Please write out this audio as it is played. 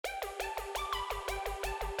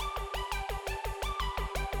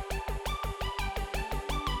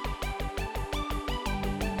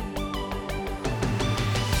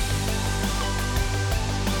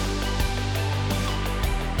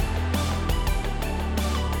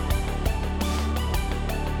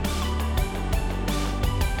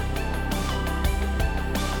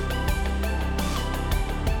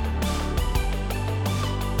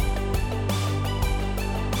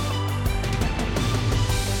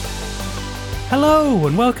Hello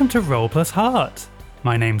and welcome to Roll Plus Heart.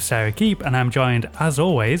 My name's Sarah Keep and I'm joined as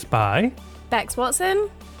always by Bex Watson,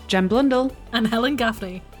 Jen Blundell, and Helen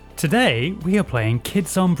Gaffney. Today we are playing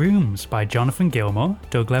Kids on Brooms by Jonathan Gilmour,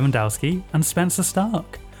 Doug Lewandowski and Spencer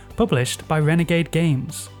Stark, published by Renegade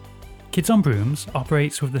Games. Kids on Brooms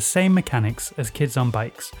operates with the same mechanics as Kids on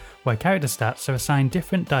Bikes, where character stats are assigned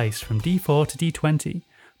different dice from D4 to D20,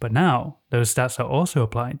 but now those stats are also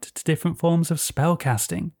applied to different forms of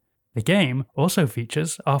spellcasting. The game also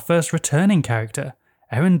features our first returning character,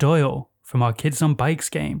 Erin Doyle, from our Kids on Bikes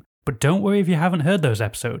game. But don't worry if you haven't heard those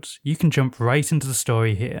episodes, you can jump right into the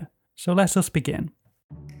story here. So let us begin.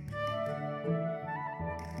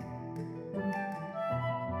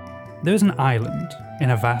 There is an island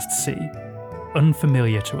in a vast sea,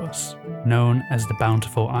 unfamiliar to us, known as the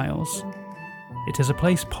Bountiful Isles. It is a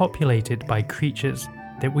place populated by creatures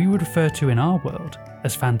that we would refer to in our world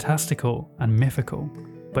as fantastical and mythical.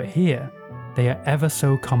 But here, they are ever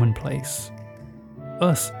so commonplace.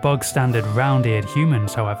 Us bog-standard round-eared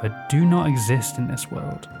humans, however, do not exist in this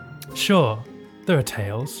world. Sure, there are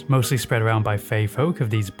tales, mostly spread around by fae folk, of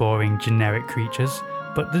these boring, generic creatures,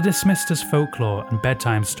 but they're dismissed as folklore and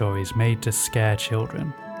bedtime stories made to scare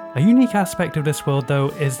children. A unique aspect of this world,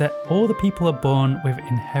 though, is that all the people are born with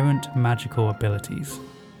inherent magical abilities.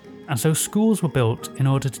 And so schools were built in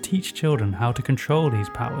order to teach children how to control these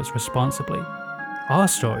powers responsibly. Our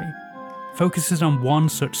story focuses on one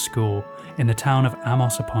such school in the town of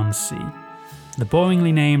Amos-upon-Sea, the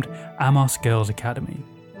boringly named Amos Girls Academy.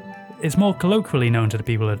 It's more colloquially known to the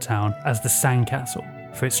people of the town as the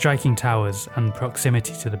Sandcastle, for its striking towers and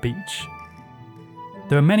proximity to the beach.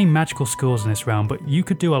 There are many magical schools in this realm, but you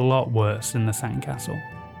could do a lot worse than the Sandcastle.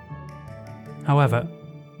 However,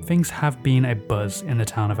 things have been a buzz in the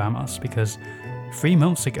town of Amos because 3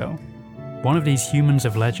 months ago, one of these humans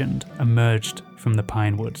of legend emerged from the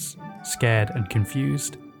pine woods, scared and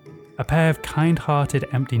confused. A pair of kind-hearted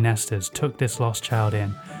empty nesters took this lost child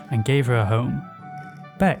in and gave her a home.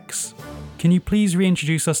 Bex, can you please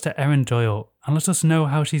reintroduce us to Erin Doyle and let us know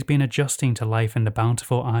how she's been adjusting to life in the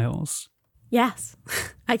Bountiful Isles? Yes,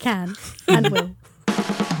 I can and will.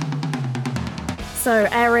 So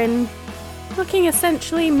Erin, looking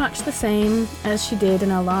essentially much the same as she did in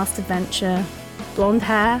her last adventure. Blonde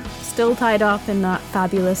hair, still tied up in that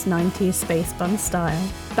fabulous 90s space bun style.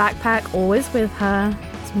 Backpack always with her,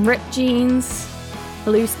 some ripped jeans,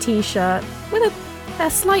 a loose t-shirt with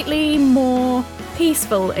a slightly more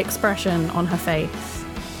peaceful expression on her face.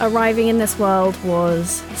 Arriving in this world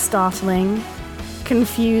was startling,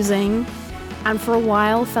 confusing, and for a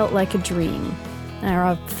while felt like a dream. There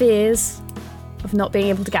are fears of not being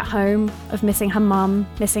able to get home, of missing her mum,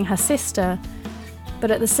 missing her sister,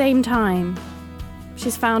 but at the same time,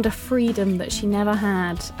 she's found a freedom that she never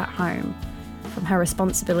had at home from her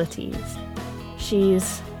responsibilities.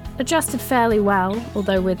 She's adjusted fairly well,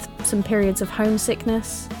 although with some periods of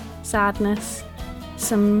homesickness, sadness,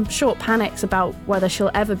 some short panics about whether she'll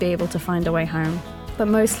ever be able to find a way home. But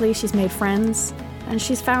mostly she's made friends, and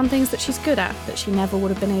she's found things that she's good at that she never would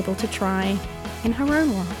have been able to try in her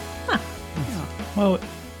own world. Well,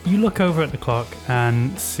 you look over at the clock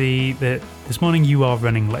and see that this morning you are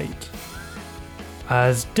running late.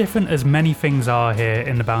 As different as many things are here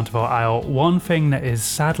in the Bountiful Isle, one thing that is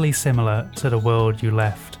sadly similar to the world you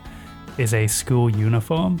left is a school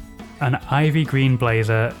uniform. An ivy green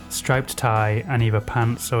blazer, striped tie, and either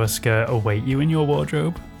pants or a skirt await you in your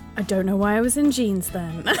wardrobe. I don't know why I was in jeans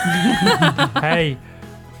then. Hey,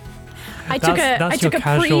 I took your a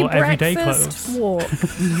casual everyday pre-breakfast clothes. walk.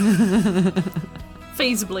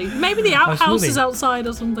 Feasibly. Maybe the outhouse Absolutely. is outside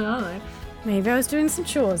or something, I don't know. Maybe I was doing some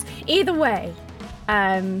chores. Either way,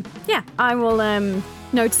 I will,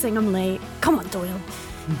 noticing I'm late. Come on, Doyle.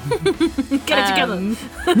 Get it together.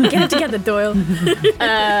 Get it together, Doyle.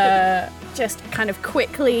 Just kind of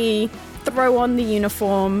quickly throw on the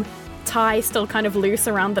uniform, tie still kind of loose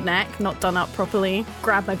around the neck, not done up properly,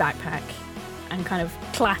 grab my backpack, and kind of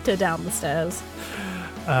clatter down the stairs.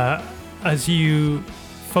 As you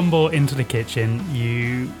fumble into the kitchen,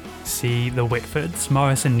 you see the Whitfords,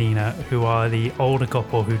 Morris and Nina, who are the older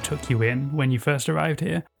couple who took you in when you first arrived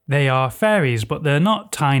here. They are fairies, but they're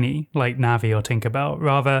not tiny like Navi or Tinkerbell,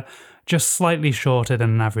 rather just slightly shorter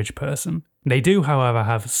than an average person. They do, however,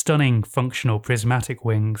 have stunning functional prismatic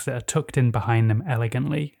wings that are tucked in behind them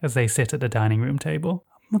elegantly as they sit at the dining room table.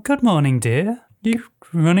 Good morning, dear. You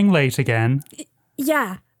running late again?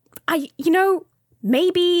 Yeah,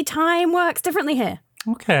 maybe time works differently here.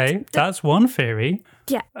 Okay, that's one theory.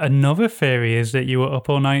 Yeah. Another theory is that you were up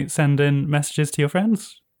all night sending messages to your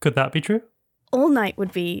friends. Could that be true? All night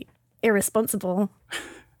would be irresponsible.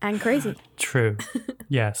 And crazy. True.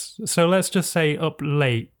 Yes. So let's just say up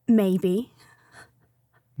late. Maybe.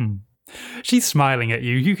 She's smiling at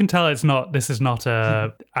you. You can tell this is not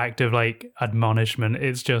a act of like admonishment.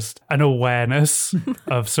 It's just an awareness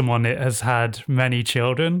of someone that has had many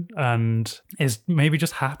children and is maybe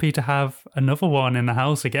just happy to have another one in the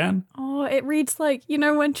house again. Oh, it reads like,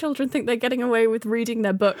 when children think they're getting away with reading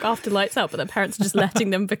their book after lights out, but their parents are just letting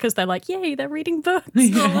them because they're like, yay, they're reading books.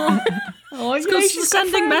 Oh, because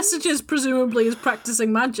sending messages presumably is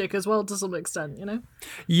practicing magic as well to some extent,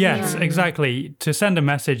 Yes, exactly. To send a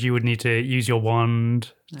message, you would need to use your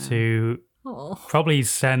wand to probably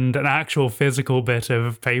send an actual physical bit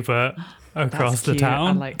of paper across the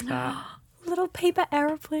town. I like that. Little paper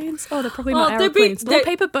aeroplanes. Oh, they're probably not they'd be- aeroplanes. Little they-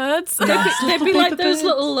 paper birds. They'd be like those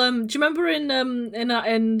little. Do you remember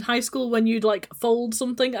in high school when you'd like fold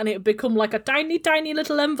something and it'd become like a tiny, tiny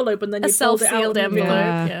little envelope and then A you fold it out? self-sealed envelope.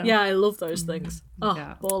 Yeah. Yeah, I love those things. Oh,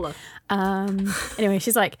 Yeah. baller. Anyway,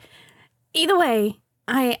 she's like, either way,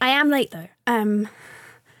 I am late though.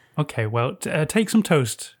 Okay, well, take some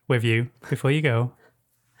toast with you before you go.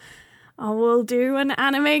 I will do an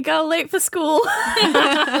anime girl late for school. Put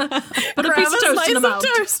a piece of toast in the mouth.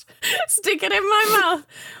 Toast, stick it in my mouth,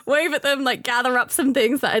 wave at them, like gather up some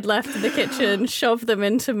things that I'd left in the kitchen, shove them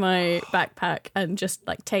into my backpack, and just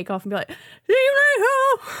like take off and be like, "See you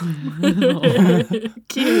later."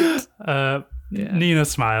 Cute. Nina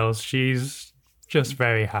smiles. She's just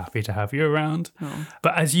very happy to have you around.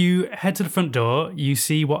 But as you head to the front door, you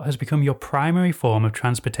see what has become your primary form of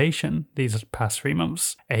transportation these past 3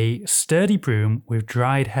 months. A sturdy broom with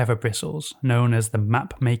dried heather bristles, known as the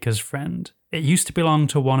map maker's friend. It used to belong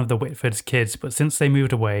to one of the Whitford's kids, but since they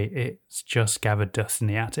moved away, it's just gathered dust in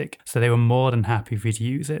the attic, so they were more than happy for you to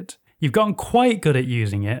use it. You've gotten quite good at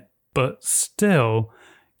using it, but still,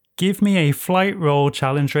 give me a flight roll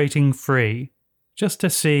challenge rating 3, just to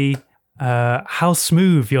see how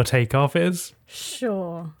smooth your takeoff is.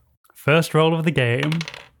 Sure. First roll of the game.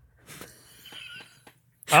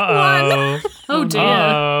 Uh-oh. Oh dear.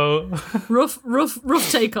 Uh-oh.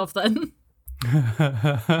 Rough takeoff then.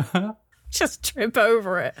 Just trip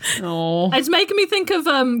over it. Oh. It's making me think of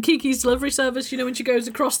Kiki's delivery service, when she goes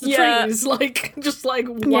across the trees, just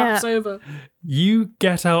whaps over. You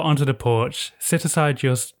get out onto the porch, sit aside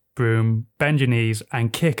your broom, bend your knees,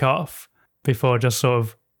 and kick off before just sort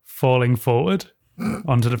of falling forward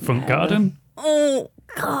onto the front garden. Oh,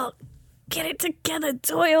 God. Get it together,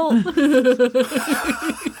 Doyle. I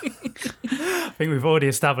think we've already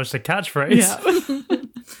established a catchphrase. Yeah.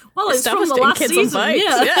 Well, it's from the Established in last Kids on season. Bikes,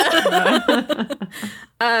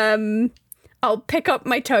 yeah. I'll pick up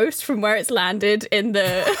my toast from where it's landed in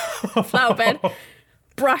the flower bed,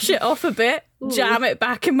 brush it off a bit, jam it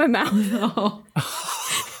back in my mouth.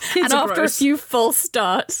 Kids And are after gross. a few false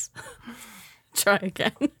starts, try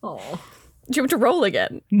again. Aw. Do you want to roll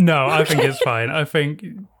again? No, I think it's fine. I think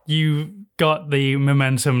you got the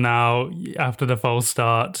momentum now after the false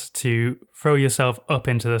start to throw yourself up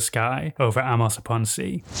into the sky over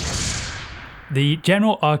Amos-upon-Sea. The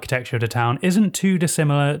general architecture of the town isn't too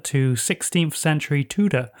dissimilar to 16th century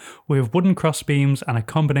Tudor, with wooden crossbeams and a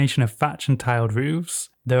combination of thatch and tiled roofs.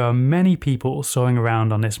 There are many people soaring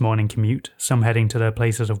around on this morning commute, some heading to their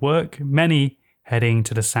places of work, many heading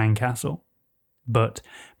to the sandcastle. But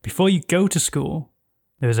before you go to school,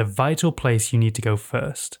 there is a vital place you need to go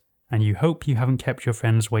first, and you hope you haven't kept your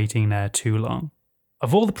friends waiting there too long.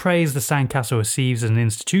 Of all the praise the sandcastle receives as an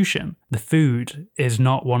institution, the food is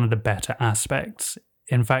not one of the better aspects.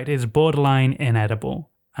 In fact, it's borderline inedible.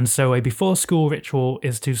 And so a before-school ritual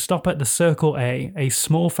is to stop at the Circle A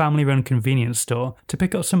small family-run convenience store, to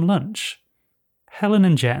pick up some lunch. Helen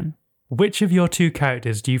and Jen, which of your two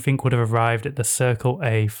characters do you think would have arrived at the Circle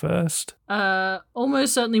A first?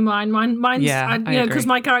 Almost certainly mine. Mine's, Yeah, I because agree.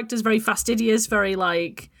 my character's very fastidious, very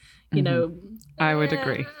I would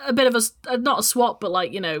agree. a bit of a not a swap, but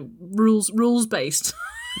rules based.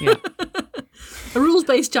 Yeah. A rules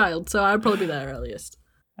based child. So I'd probably be there earliest.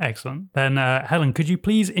 Excellent. Then, Helen, could you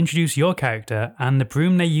please introduce your character and the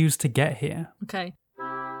broom they used to get here? Okay.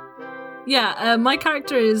 Yeah, my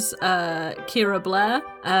character is Kira Blair,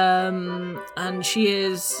 and she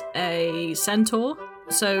is a centaur.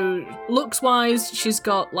 So looks-wise, she's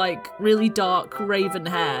got really dark raven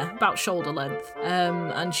hair, about shoulder length,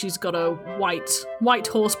 and she's got a white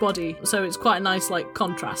horse body. So it's quite a nice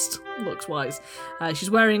contrast looks-wise.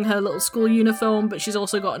 She's wearing her little school uniform, but she's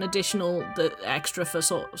also got an additional the extra for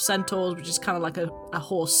sort of centaurs, which is kind of like a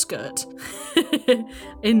horse skirt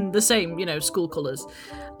in the same school colours.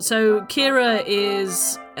 So Kira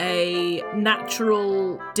is a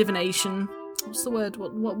natural divination what's the word?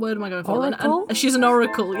 What word am I going for? Oracle? She's an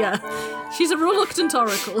oracle, yeah. She's a reluctant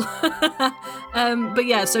oracle. But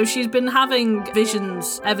yeah, so she's been having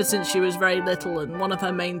visions ever since she was very little, and one of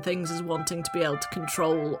her main things is wanting to be able to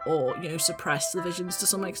control or, suppress the visions to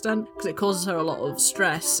some extent, because it causes her a lot of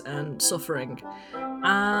stress and suffering.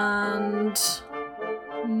 And...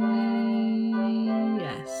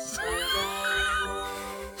 yes.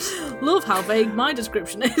 Love how vague my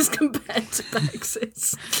description is compared to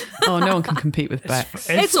Bex's. Oh, no one can compete with Bex.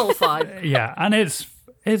 It's all fine. Yeah, and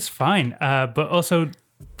it's fine. But also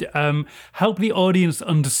help the audience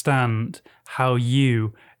understand how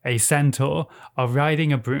you, a centaur, are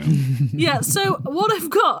riding a broom. Yeah, so what I've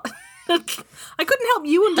got... I couldn't help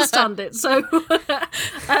you understand it, so...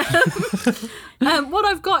 what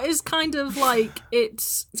I've got is kind of like...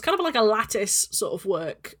 It's kind of like a lattice sort of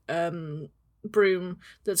work broom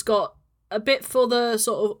that's got a bit for the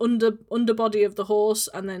sort of underbody of the horse,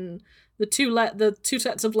 and then the two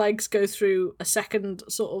sets of legs go through a second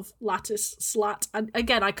sort of lattice slat. And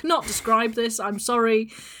again, I cannot describe this. I'm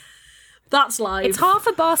sorry. That's live. It's half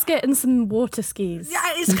a basket and some water skis. Yeah,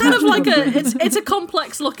 it's kind of like it's a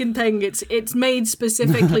complex looking thing. It's made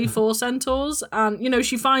specifically for centaurs, and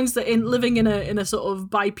she finds that in living in a sort of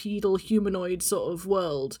bipedal humanoid sort of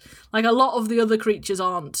world, like a lot of the other creatures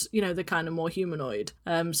aren't, the kind of more humanoid.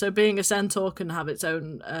 So being a centaur can have its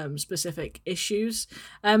own specific issues.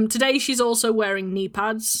 Today she's also wearing knee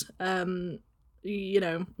pads.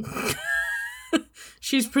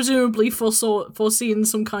 She's presumably foreseen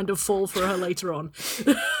some kind of fall for her later on.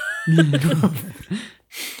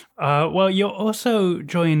 Well, you're also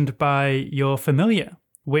joined by your familiar,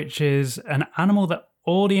 which is an animal that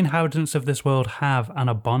all the inhabitants of this world have and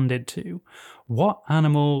are bonded to. What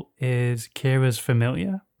animal is Kira's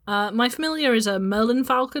familiar? My familiar is a Merlin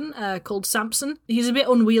falcon called Samson. He's a bit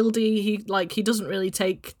unwieldy. He doesn't really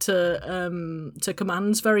take to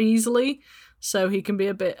commands very easily, so he can be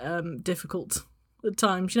a bit difficult at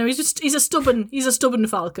times. He's a stubborn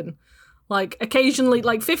falcon. Like occasionally,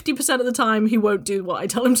 like 50% of the time, he won't do what I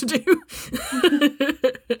tell him to do,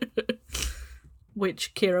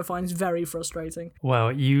 which Kira finds very frustrating.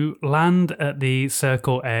 Well, you land at the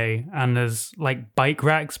Circle A, and there's like bike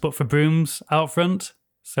racks, but for brooms out front,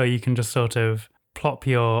 so you can just sort of plop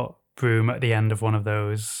your broom at the end of one of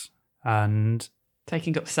those and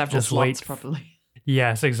taking up several slots, probably.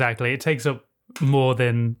 Yes, exactly. It takes up more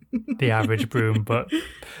than the average broom, but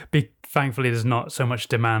thankfully there's not so much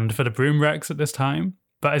demand for the broom racks at this time.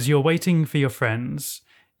 But as you're waiting for your friends,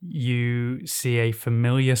 you see a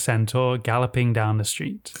familiar centaur galloping down the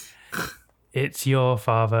street. It's your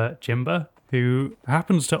father, Jimba, who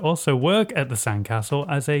happens to also work at the sandcastle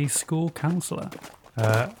as a school counsellor.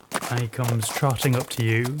 And he comes trotting up to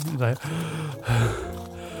you. He's like,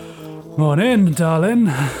 "Morning, darling."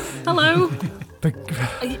 Hello.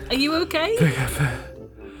 Are you okay?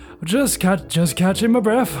 Just catching my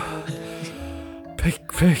breath.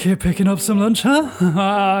 Picking up some lunch, huh?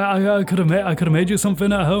 I could have made you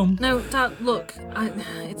something at home. No, Dad. Look,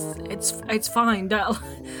 it's fine, Dad.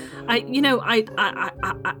 I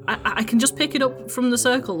can just pick it up from the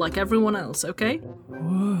circle like everyone else. Okay.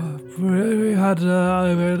 We had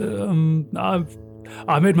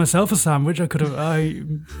I made myself a sandwich. I could have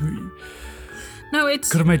No, it's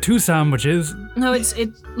could have made 2 sandwiches. No, it's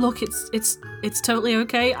totally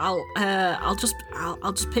okay. I'll just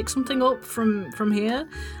pick something up from here.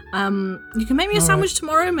 You can make me a sandwich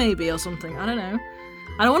tomorrow, maybe, or something. I don't know.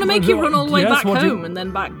 I don't want to make you run all the way back home and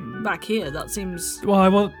then back here. That seems.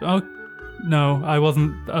 Well, no, I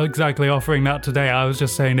wasn't exactly offering that today. I was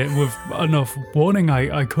just saying it with enough warning.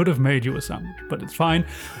 I could have made you a sandwich, but it's fine.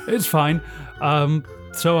 It's fine.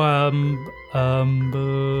 So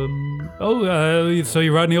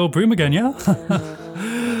you're riding the old broom again, yeah?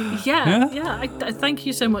 Yeah. I thank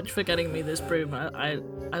you so much for getting me this broom. I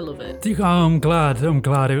love it. I'm glad.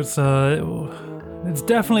 It's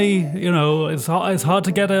definitely, it's hard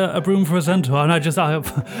to get a broom for a centaur, and I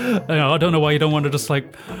don't know why you don't want to just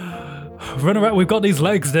like run around. We've got these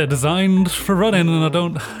legs, they're designed for running, and I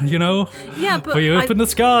don't, Yeah, but you're up in the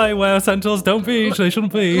sky where centaurs don't be, they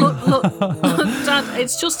shouldn't be. Look, Dad,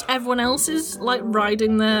 it's just everyone else is like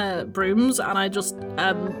riding their brooms, and I just,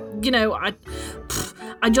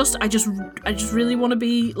 I just really want to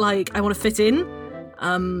be like, I want to fit in.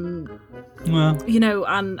 Well,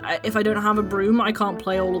 and if I don't have a broom, I can't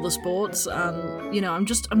play all of the sports, and I'm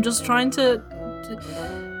just trying to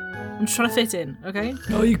fit in, okay?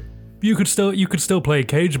 Oh, you could still play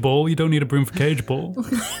cage ball. You don't need a broom for cage ball.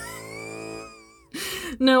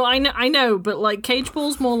 No, I know, but like cage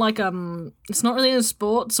ball's more like it's not really a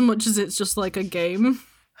sport so much as it's just like a game.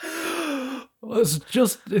 It's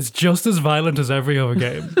just as violent as every other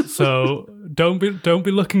game. So don't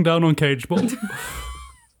be looking down on cage ball.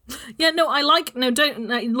 Yeah, no,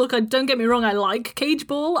 don't get me wrong, I like cage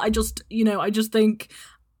ball. I just think,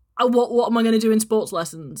 what am I going to do in sports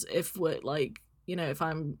lessons if we're like, if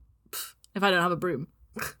I don't have a broom?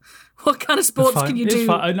 What kind of sports can you do? It's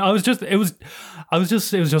fine. It was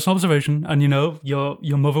just an observation, and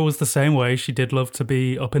your mother was the same way. She did love to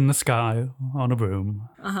be up in the sky on a broom.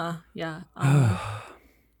 Yeah.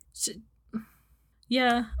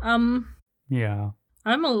 Yeah.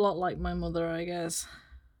 I'm a lot like my mother, I guess.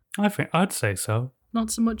 I think I'd say so.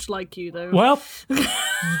 Not so much like you, though. Well,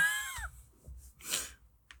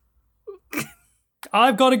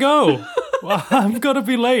 I've got to go. I'm gonna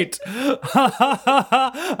be late. Sorry,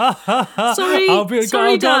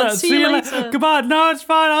 Dad. See you later. Come on, no, it's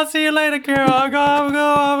fine. I'll see you later, Kira.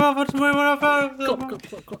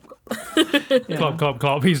 Clop, clop,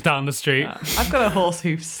 clop. He's down the street. I've got a horse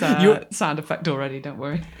hoofs sound effect already. Don't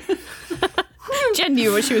worry. Jen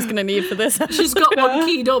knew what she was going to need for this. She's got one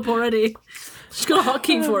keyed up already. She's got a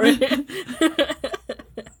hotkey for it.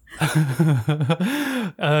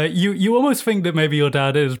 You almost think that maybe your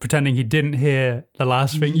dad is pretending he didn't hear the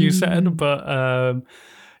last thing you said, but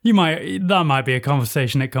that might be a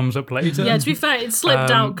conversation that comes up later. Yeah, to be fair, it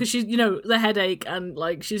slipped out because she's, the headache, and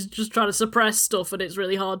like she's just trying to suppress stuff, and it's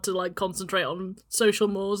really hard to like concentrate on social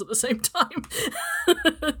mores at the same time.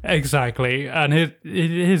 Exactly, and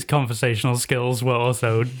his conversational skills were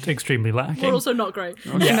also extremely lacking. We're also not great. She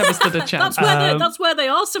never stood a chance. That's where they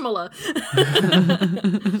are similar.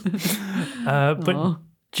 But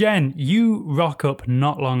Jen, you rock up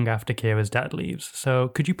not long after Kira's dad leaves, so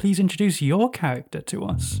could you please introduce your character to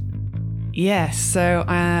us? Yes, so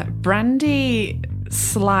Brandy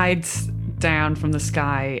slides down from the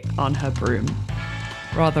sky on her broom,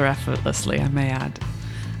 rather effortlessly, I may add,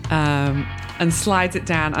 and slides it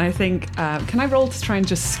down. I think, can I roll to try and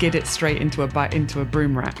just skid it straight into a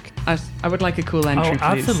broom rack? I would like a cool entry,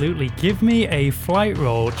 please. Absolutely. Give me a flight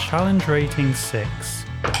roll, challenge rating 6.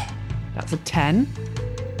 That's a 10.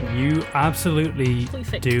 You absolutely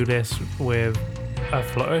do this with a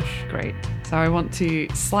flourish. Great. So I want to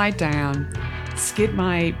slide down, skid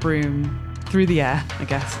my broom through the air, I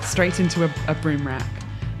guess, straight into a broom rack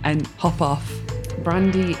and hop off.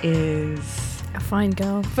 Brandy is a fine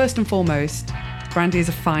girl. First and foremost, Brandy is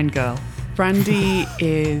a fine girl. Brandy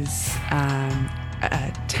is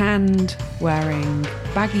tanned, wearing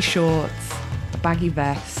baggy shorts, a baggy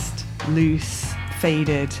vest, loose,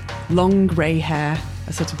 faded, long grey hair,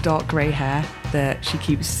 a sort of dark grey hair that she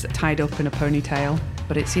keeps tied up in a ponytail,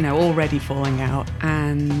 but it's, already falling out.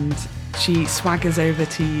 And she swaggers over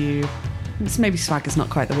to you. Maybe swagger's not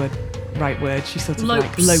quite the right word. She sort of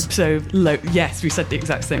lopes over. Yes, we said the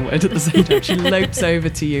exact same word at the same time. She lopes over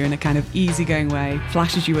to you in a kind of easygoing way,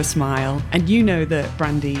 flashes you a smile, and you know that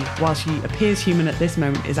Brandy, while she appears human at this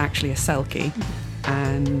moment, is actually a Selkie.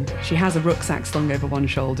 And she has a rucksack slung over one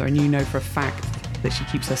shoulder, and you know for a fact that she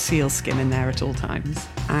keeps her seal skin in there at all times.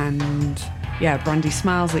 And yeah, Brandy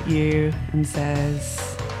smiles at you and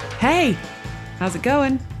says, "Hey, how's it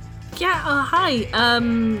going?" Yeah, hi.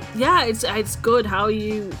 Yeah, it's good. How are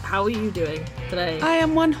you doing today? I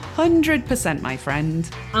am 100% my friend.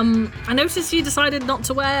 I noticed you decided not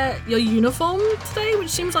to wear your uniform today, which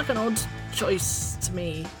seems like an odd choice to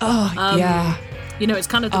me. Yeah. It's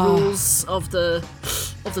kind of the rules of the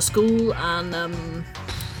school, and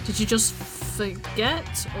did you just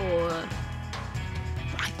forget, or?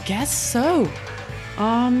 I guess so.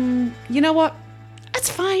 You know what? It's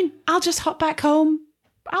fine. I'll just hop back home.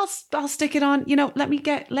 I'll stick it on. Let me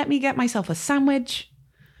get myself a sandwich.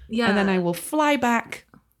 Yeah. And then I will fly back,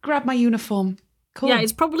 grab my uniform. Cool. Yeah,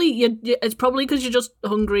 it's probably because you're just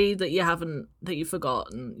hungry that you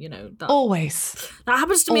forgot, and that always that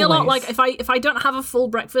happens to me a lot. Like if I don't have a full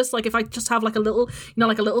breakfast, like if I just have like a little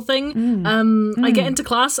thing, I get into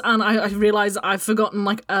class and I realize I've forgotten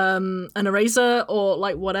like an eraser or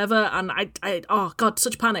like whatever, and I oh god,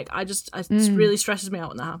 such panic. It really stresses me out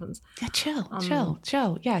when that happens. Yeah, chill.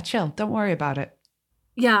 Yeah, chill. Don't worry about it.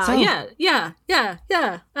 Yeah, so, yeah.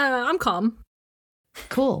 I'm calm.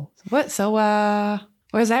 Cool. Where's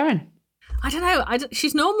Erin? I don't know.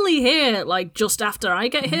 She's normally here like just after I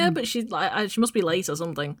get here, but she's like she must be late or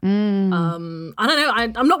something. I don't know.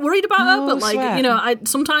 I'm not worried about her, but like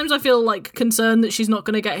sometimes I feel like concerned that she's not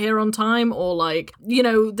going to get here on time, or like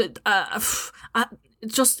that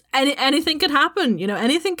just anything could happen.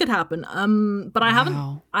 Anything could happen. But I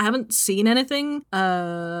haven't seen anything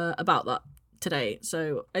about that today,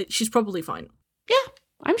 so she's probably fine. Yeah,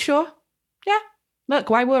 I'm sure. Yeah. Look,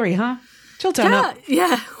 why worry, huh? She'll turn up.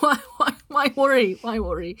 Yeah. Why worry? Why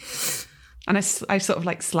worry? And I sort of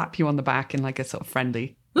like slap you on the back in like a sort of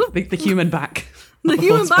friendly, the human back. The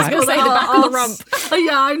human back, Or the back of the rump.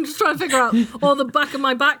 Yeah, I'm just trying to figure out. Or the back of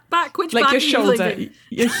my back. Which Like back your are you shoulder, thinking?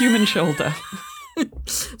 your human shoulder.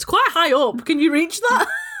 It's quite high up. Can you reach that?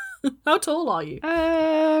 How tall are you?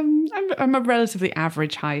 I'm a relatively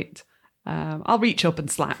average height. I'll reach up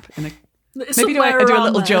and slap. Maybe I do Somewhere a around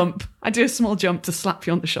little there. jump. I do a small jump to slap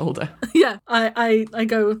you on the shoulder. Yeah, I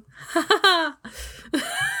go.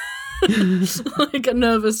 Like a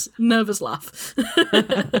nervous laugh.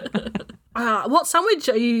 What sandwich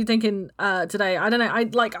are you thinking today? I don't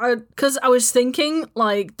know. Because I was thinking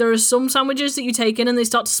like there are some sandwiches that you take in and they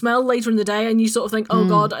start to smell later in the day, and you sort of think, oh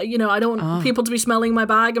god, I don't want people to be smelling my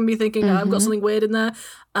bag and be thinking I've got something weird in there.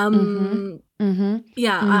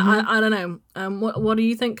 Yeah, I don't know. What do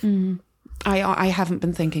you think? I haven't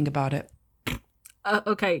been thinking about it.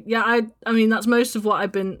 Okay, yeah, I mean that's most of what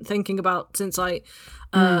I've been thinking about since I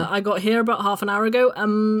got here about half an hour ago.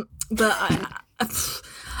 But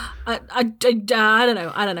I don't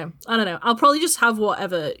know. I'll probably just have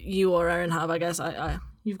whatever you or Erin have. I guess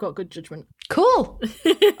you've got good judgment. Cool.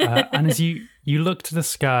 And as you look to the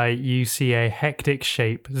sky, you see a hectic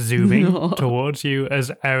shape zooming towards you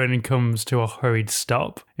as Erin comes to a hurried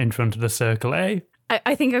stop in front of the Circle A.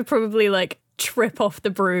 I think I'd probably like trip off the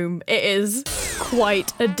broom. It is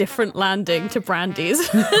quite a different landing to Brandy's.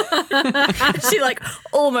 She like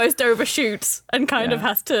almost overshoots and kind of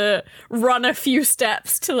has to run a few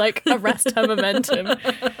steps to like arrest her momentum.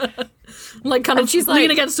 Like kind of she's lean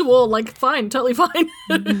like- against a wall, like fine, totally fine.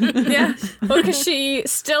 Yeah, because she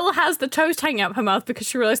still has the toast hanging out of her mouth because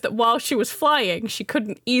she realised that while she was flying, she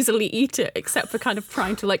couldn't easily eat it except for kind of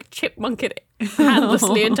trying to like chipmunk it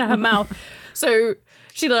handlessly into her mouth. So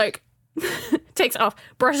she like takes it off,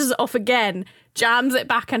 brushes it off again, jams it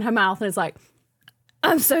back in her mouth, and is like,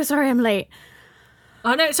 "I'm so sorry, I'm late."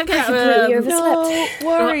 Oh no, it's okay. completely overslept. No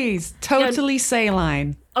worries. Totally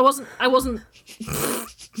saline. I wasn't.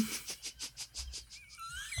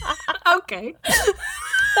 Okay.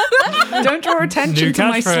 Don't draw attention New to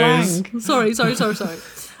my catchphrase. slang. Sorry.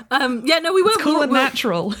 Yeah, no, we weren't. Cool and we-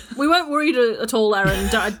 natural. We weren't worried at all, Erin.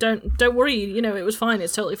 Don't worry. It was fine.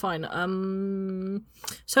 It's totally fine.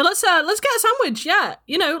 So let's get a sandwich. Yeah,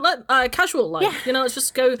 casual like. Yeah. Let's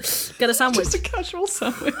just go get a sandwich. Just a casual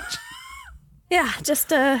sandwich. Yeah,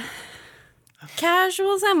 just a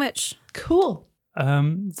casual sandwich. Cool.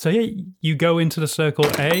 So yeah, you go into the Circle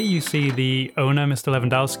A, you see the owner, Mr.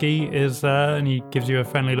 Lewandowski, is there, and he gives you a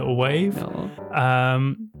friendly little wave.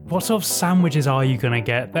 What sort of sandwiches are you going to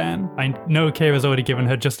get then? I know Kira's already given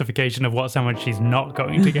her justification of what sandwich she's not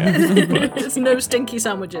going to get. But There's no stinky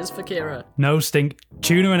sandwiches for Kira. no stink.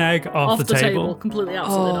 Tuna and egg off the table. Completely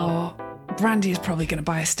absolutely not. Brandy is probably going to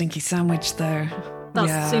buy a stinky sandwich though.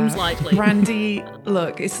 That seems likely. Brandy,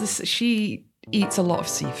 look, it's this. She eats a lot of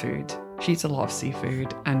seafood. She eats a lot of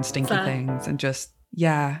seafood and stinky Fair. things, and just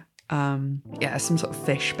some sort of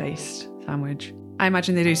fish-based sandwich. I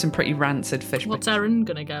imagine they do some pretty rancid fish. What's Erin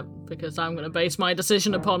gonna get? Because I'm gonna base my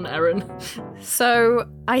decision upon Erin. So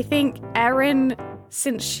I think Erin,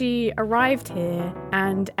 since she arrived here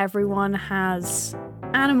and everyone has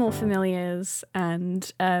animal familiars, and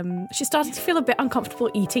she started to feel a bit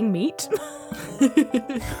uncomfortable eating meat.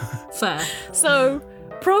 Fair. So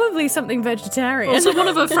probably something vegetarian. Also, one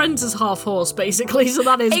of her friends is half horse, basically, so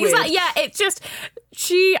that is weird. Exactly. Yeah, it's just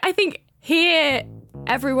I think here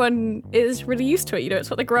everyone is really used to it. It's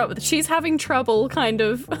what they grew up with. She's having trouble kind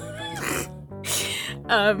of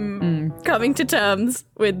coming to terms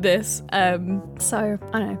with this. So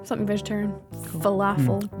I don't know, something vegetarian.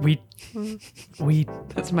 Falafel. We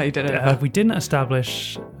That's made it. we didn't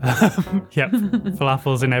establish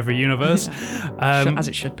falafels in every universe. As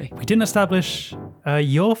it should be. We didn't establish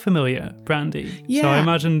your familiar, Brandy. So Yeah. I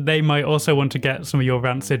imagine they might also want to get some of your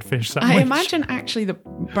rancid fish sandwich. I imagine actually that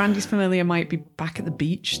Brandy's familiar might be back at the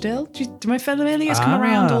beach still. Do my familiars come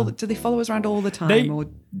around do they follow us around all the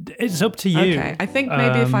time? It's up to you. Okay, I think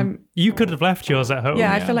maybe if I'm... You could have left yours at home.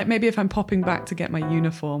 Yeah, I feel like maybe if I'm popping back to get my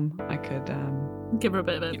uniform, I could Give her a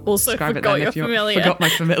bit of it. Also describe it forgot then your if you familiar. forgot my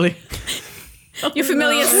familiar. Your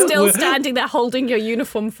familiar's still standing there holding your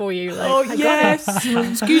uniform for you. Like, yes.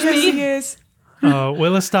 Excuse Yes, me. he is. Oh,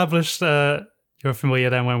 we'll establish your familiar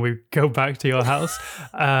then when we go back to your house.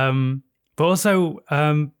 But also,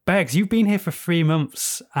 Bex, you've been here for 3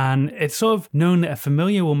 months, and it's sort of known that a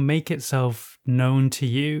familiar will make itself known to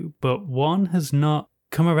you, but one has not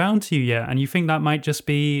come around to you yet. And you think that might just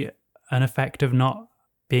be an effect of not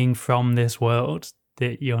being from this world,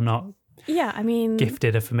 that you're not Yeah, I mean,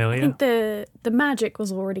 gifted a I familiar. think the magic was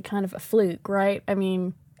already kind of a fluke, right? I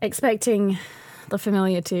mean, expecting the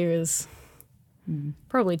familiar to is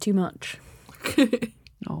probably too much.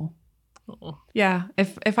 Oh. Oh. Yeah,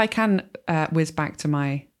 if I can whiz back to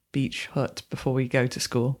my beach hut before we go to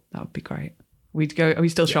school, that would be great. We'd go. Are we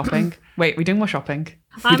still shopping? Wait, we're doing more shopping.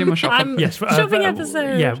 We're doing more shopping. Yes. Shopping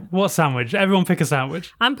episode. Yeah. What sandwich? Everyone pick a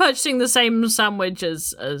sandwich. I'm purchasing the same sandwich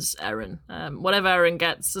as Erin. Whatever Erin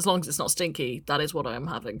gets, as long as it's not stinky, that is what I am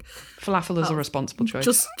having. Falafel is a responsible choice.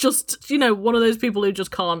 Just one of those people who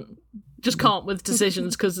just can't with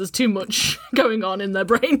decisions because there's too much going on in their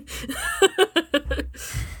brain.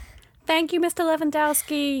 Thank you, Mr.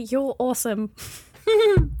 Lewandowski. You're awesome.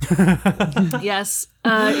 Yes. He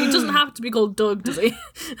doesn't have to be called Doug, does he?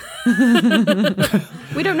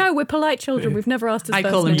 We don't know. We're polite children. We've never asked his I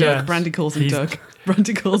first call him name. Doug. Yes. Brandy calls him Doug.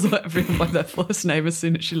 Brandy calls everyone by their first name as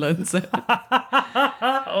soon as she learns it.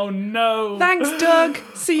 Oh no. Thanks, Doug.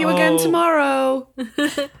 See you again tomorrow.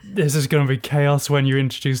 This is going to be chaos when you're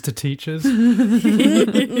introduced to teachers. Thank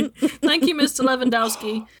you, Mr.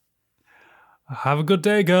 Lewandowski. Have a good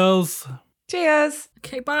day, girls. Cheers.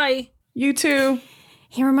 Okay, bye. You too.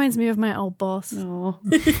 He reminds me of my old boss. Oh.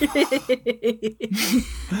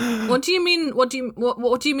 What do you mean? What do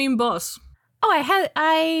you mean, boss? Oh,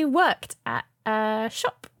 I worked at a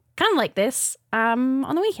shop kind of like this on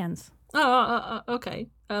the weekends. Oh, okay.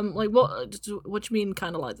 Like what do you mean,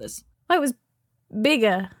 kind of like this? Oh, it was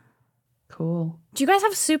bigger. Cool. Do you guys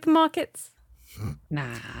have supermarkets?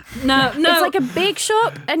 Nah. No. It's like a big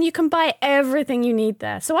shop and you can buy everything you need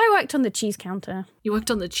there. So I worked on the cheese counter. You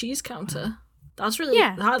worked on the cheese counter. That's really.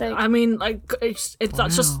 Yeah, I mean, like that's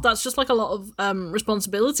just like a lot of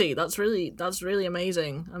responsibility. That's really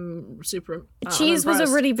amazing. I'm super. Cheese I'm was a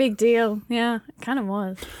impressed. really big deal. Yeah, it kind of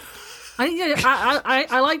was.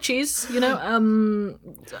 I like cheese. You know,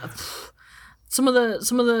 some of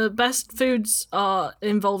the best foods are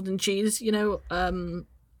involved in cheese. You know,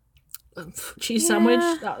 cheese sandwich.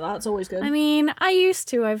 That's always good. I mean, I used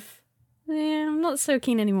to. I'm not so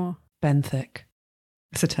keen anymore. Benthic.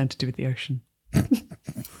 It's a term to do with the ocean.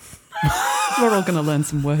 We're all going to learn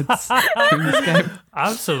some words in this game.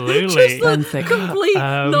 Absolutely. Just the Benthic. complete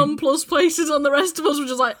nonplus places on the rest of us were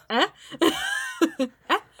just like, eh?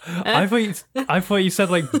 I thought you said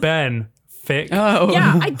like Ben. Thick. Oh.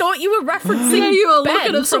 Yeah, I thought you were referencing Yeah, you were Ben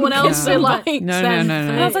looking at someone from else and like, Kids No, Bite. no.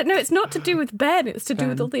 And I was like, no, it's not to do with Ben. It's to do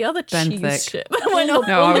with all the other Ben cheese thick. shit. No,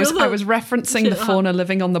 I was referencing the Shit. fauna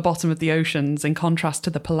living on the bottom of the oceans in contrast to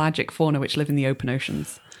the pelagic fauna which live in the open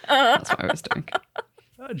oceans. That's what I was doing.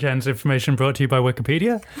 Jen's information brought to you by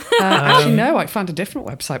Wikipedia. Actually, no, I found a different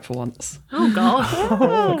website for once. oh god,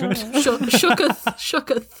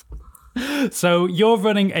 shooketh. So you're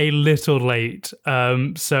running a little late.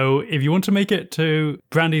 So if you want to make it to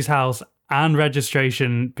Brandy's house and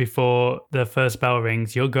registration before the first bell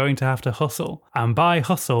rings, you're going to have to hustle. And by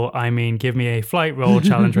hustle, I mean give me a flight roll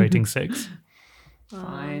challenge rating 6.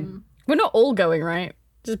 Fine. We're not all going, right?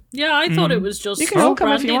 Yeah, I thought it was just You can all come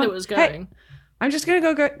if Brandy you want. that was going. I'm just going to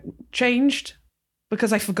go get changed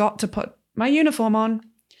because I forgot to put my uniform on.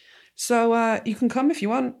 So you can come if you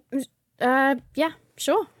want. Yeah,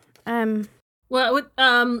 sure. Well,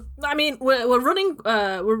 I mean, we're running.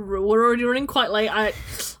 We're already running quite late. I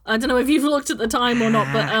don't know if you've looked at the time or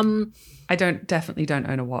not, but I definitely don't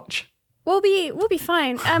own a watch. We'll be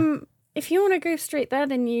fine. If you want to go straight there,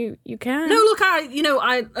 then you can. no, look, no,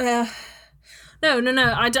 I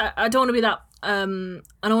don't want to be that. I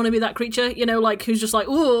don't want to be that creature, you know, like who's just like,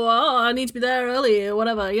 oh, I need to be there early or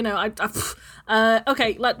whatever, you know.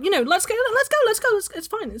 Okay, let's go.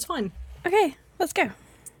 It's fine. Okay, let's go.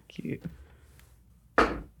 Cute.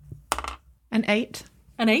 An 8.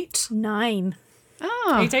 An 8. 9.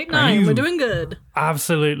 Ah. 8, 8, 9. You- We're doing good.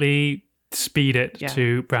 Absolutely speed it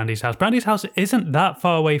to Brandy's house. Brandy's house isn't that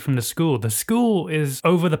far away from the school. The school is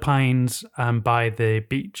over the pines by the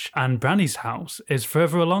beach, and Brandy's house is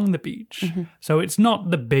further along the beach. Mm-hmm. So it's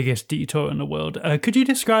not the biggest detour in the world. Could you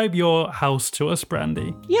describe your house to us,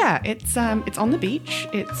 Brandy? Yeah, it's on the beach.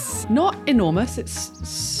 It's not enormous. It's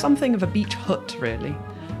something of a beach hut, really.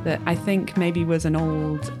 That I think maybe was an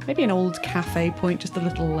old cafe point, just a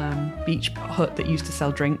little beach hut that used to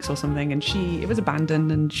sell drinks or something. And it was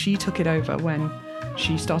abandoned, and she took it over when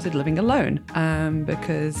she started living alone,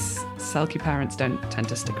 because Selkie parents don't tend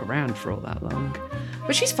to stick around for all that long.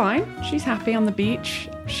 But she's fine. She's happy on the beach.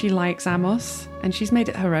 She likes Amos, and she's made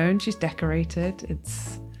it her own. She's decorated.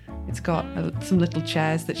 It's got some little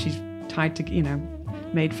chairs that she's tied to,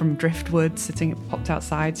 made from driftwood, popped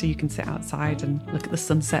outside so you can sit outside and look at the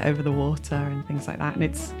sunset over the water and things like that. And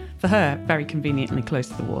it's, for her, very conveniently close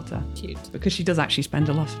to the water. Cute. Because she does actually spend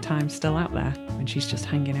a lot of time still out there when she's just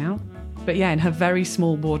hanging out. But yeah, in her very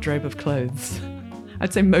small wardrobe of clothes,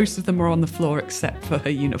 I'd say most of them are on the floor except for her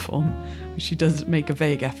uniform, which she does make a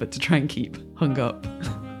vague effort to try and keep hung up.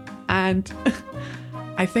 And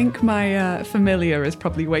I think my familiar is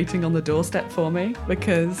probably waiting on the doorstep for me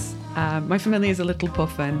because my familiar is a little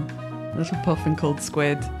puffin called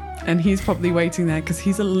Squid, and he's probably waiting there because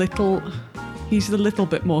he's a little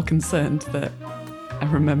bit more concerned that I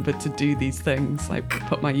remembered to do these things, like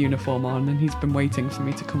put my uniform on, and he's been waiting for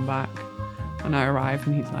me to come back when I arrive,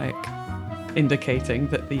 and he's like indicating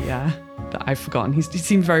that that I've forgotten. He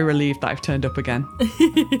seems very relieved that I've turned up again.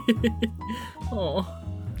 Oh.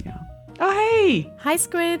 Yeah. Oh hey! Hi,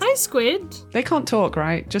 Squid. Hi, Squid. They can't talk,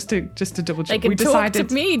 right? Just to double check. They can we talk decided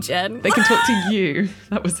to me, Jen. they can talk to you.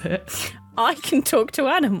 That was it. I can talk to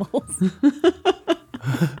animals.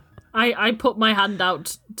 I put my hand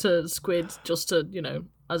out to Squid just to,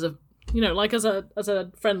 as a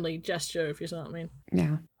friendly gesture, if you know what I mean.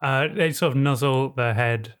 Yeah. They sort of nuzzle their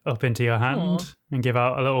head up into your hand Aw. and give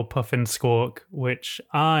out a little puffin squawk, which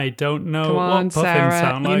I don't know Come on, what puffins Sarah.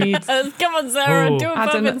 sound You like. need Come on, Sarah, Ooh. do a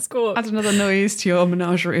puffin squawk. add another noise to your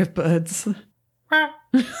menagerie of birds.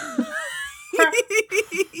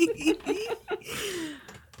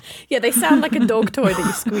 Yeah, they sound like a dog toy that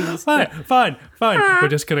you squeeze. Fine. We're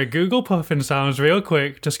just going to Google puffin sounds real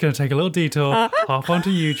quick. Just going to take a little detour, hop onto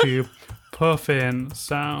YouTube. Puffin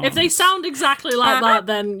sounds. If they sound exactly like that,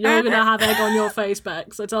 then you're going to have egg on your face,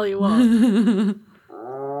 Bex. I tell you what. Do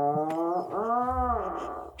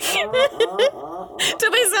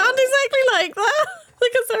they sound exactly like that?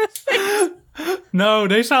 Look at Sarah's face. No,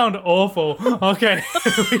 they sound awful. Okay,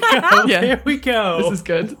 here we go. Yeah. Here we go. This is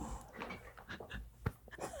good.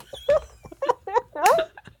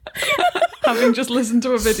 Having just listened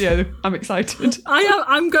to a video, I'm excited.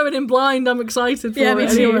 I'm going in blind. I'm excited for Yeah, me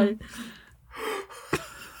it too. anyway.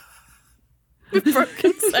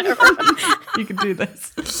 Broken Sarah. You can do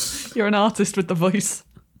this. You're an artist with the voice.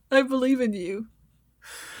 I believe in you.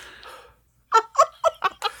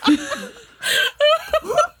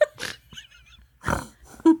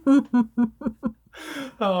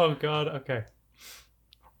 Oh God. Okay.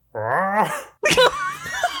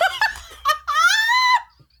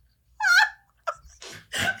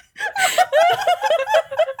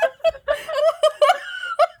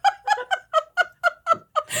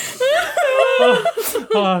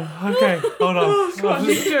 Okay, hold on. Come on,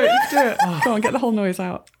 you can do it. You can do it. Go on, get the whole noise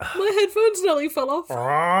out. My headphones nearly fell off.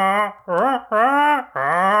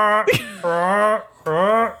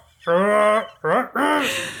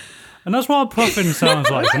 And that's what a puffin sounds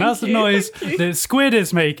like, and that's the noise that Squid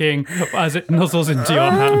is making as it nuzzles into your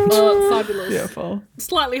hand. Oh, fabulous. Beautiful.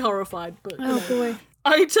 Slightly horrified, but Oh boy.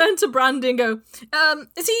 I turn to Brandy and go,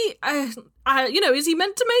 is he, is he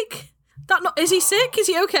meant to make that? Not, is he sick? Is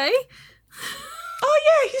he okay? Oh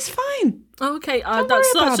yeah, he's fine. Oh, okay, Don't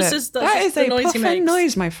that's worry about just it. his, That that's is just the a noise he puffin makes.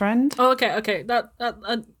 noise, my friend. Oh, okay,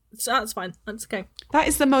 that's fine. That's okay. That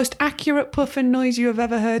is the most accurate puffin noise you have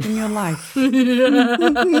ever heard in your life.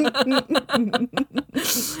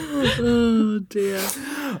 Oh dear.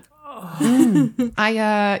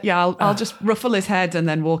 I'll just ruffle his head and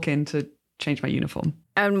then walk in to change my uniform.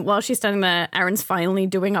 And while she's standing there, Erin's finally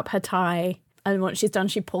doing up her tie. And once she's done,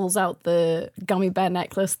 she pulls out the gummy bear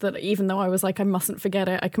necklace that, even though I was like, I mustn't forget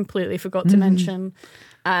it, I completely forgot to mention.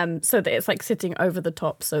 So that it's like sitting over the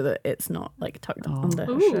top so that it's not like tucked up under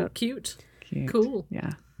her Ooh, shirt. cute. Cute. Cool.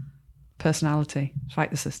 Yeah. Personality.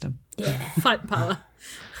 Fight the system. Fight power.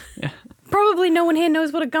 Probably no one here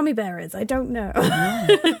knows what a gummy bear is. I don't know.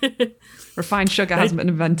 Refined sugar hasn't been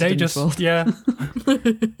invented in this world. Yeah.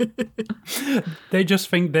 They just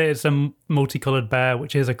think that it's a multicolored bear,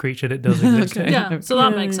 which is a creature that does exist. Okay. Yeah, so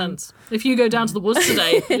that makes sense. If you go down to the woods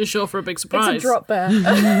today, you're sure for a big surprise. It's a drop bear.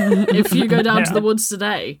 If you go down to Yeah. the woods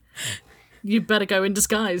today, you better go in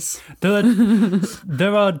disguise.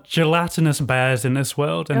 There are gelatinous bears in this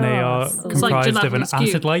world, and they are so- It's like comprised of an gelatinous cube.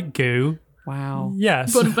 acid-like goo. Wow.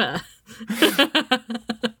 Yes. But a bear.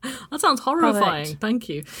 That sounds horrifying. Perfect. Thank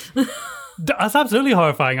you. That's absolutely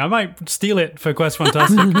horrifying. I might steal it for Quest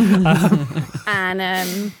Fantastic.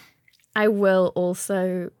 And I will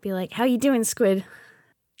also be like, how you doing, Squid?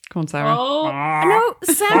 Come on, Sarah. Oh, No,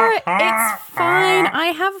 Sarah, it's fine.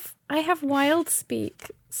 I have wild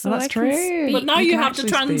speak. So Well, that's I can true. speak. but now You you can have to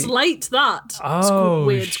actually speak. translate that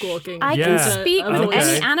weird squawking. I Yeah. can speak with Okay.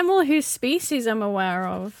 any animal whose species I'm aware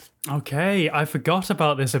of. Okay, I forgot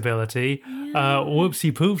about this ability.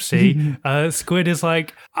 Whoopsie poopsie. Squid is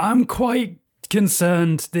like, I'm quite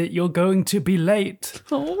concerned that you're going to be late.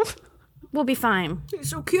 Oh. We'll be fine.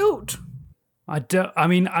 It's so cute. I don't,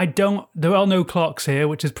 there are no clocks here,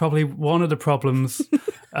 which is probably one of the problems.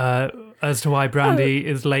 as to why Brandy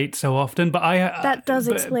is late so often, but That does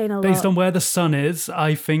explain a lot. Based on where the sun is,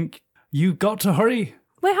 I think you got to hurry.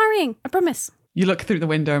 We're hurrying, I promise. You look through the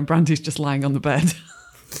window and Brandy's just lying on the bed.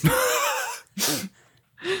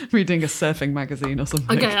 Reading a surfing magazine or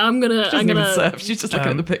something. Okay, I'm gonna surf. She's just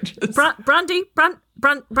looking at the pictures. Brandy. Huh?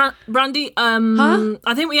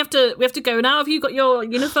 I think we have to go now. Have you got your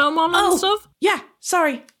uniform on and stuff? Yeah,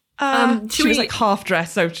 sorry. She should was we- like half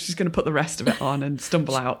dressed, so she's going to put the rest of it on and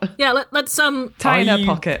stumble out. Yeah, let's Tie in Are her you-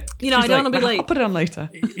 pocket. You know, She's I don't like, wanna be late. I'll put it on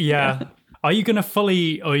later. Yeah. Are you going to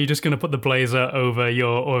fully, or are you just going to put the blazer over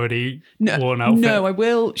your already worn outfit? No, I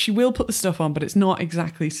will. She will put the stuff on, but it's not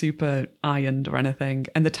exactly super ironed or anything.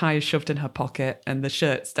 And the tie is shoved in her pocket, and the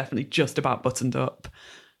shirt's definitely just about buttoned up.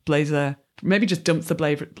 Blazer, maybe just dumps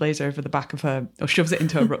the blazer over the back of her, or shoves it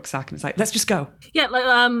into her rucksack, and it's like, let's just go. Yeah,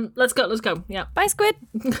 let's go. Yeah. Bye, Squid.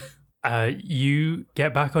 You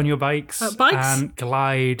get back on your bikes, Bikes? and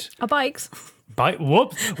glide. Our bikes.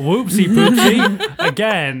 Whoopsie poopsie.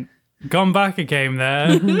 Again, gone back a game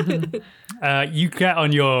there. You get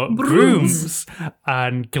on your brooms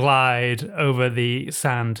and glide over the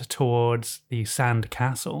sand towards the sand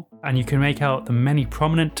castle. And you can make out the many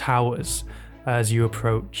prominent towers as you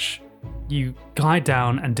approach. You glide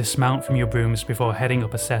down and dismount from your brooms before heading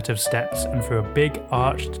up a set of steps and through a big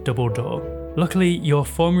arched double door. Luckily, your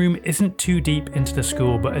form room isn't too deep into the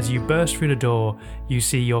school, but as you burst through the door, you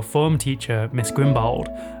see your form teacher, Miss Grimbold,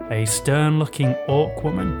 a stern-looking orc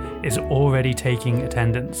woman, is already taking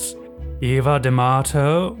attendance. Eva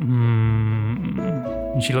D'Amato?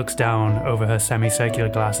 And she looks down over her semicircular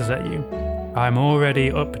glasses at you. I'm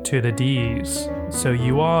already up to the D's, so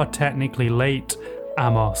you are technically late,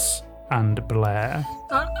 Amos and Blair.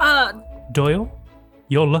 Doyle,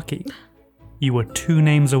 you're lucky. You were 2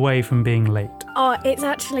 names away from being late. Oh, it's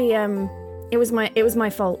actually it was my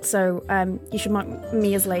fault. So you should mark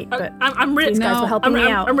me as late. But I'm really these guys were helping me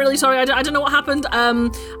out. I'm really sorry. I don't know what happened. I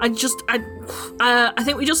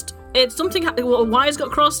think we just it's something. Wires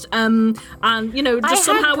got crossed. And you know, just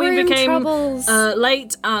somehow we became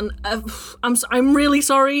late. And I'm really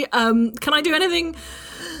sorry. Can I do anything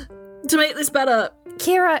to make this better?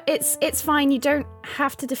 Kira, it's fine. You don't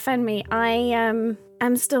have to defend me. I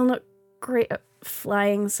am still not great at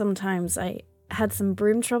flying sometimes. I had some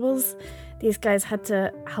broom troubles. These guys had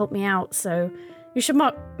to help me out, so you should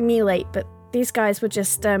mark me late, but these guys were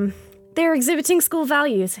just, they're exhibiting school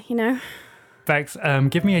values, you know? Vex,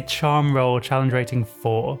 give me a charm roll, challenge rating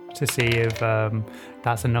 4, to see if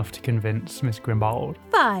that's enough to convince Miss Grimbold.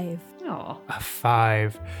 5. Aw. A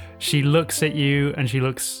 5. She looks at you and she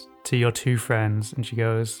looks to your 2 friends and she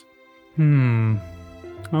goes,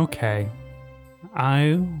 okay.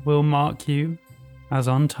 I will mark you as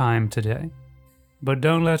on time today, but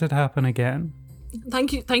don't let it happen again.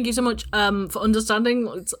 Thank you so much for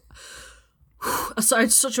understanding.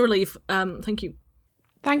 It's such a relief. Thank you.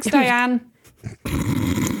 Thanks, Diane.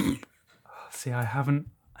 See, I haven't.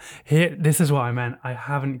 Here, this is what I meant. I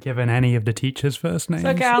haven't given any of the teachers' first names.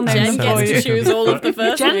 Okay, I'll name Jen them for gets you. to choose all of the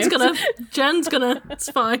first Jen's gonna. It's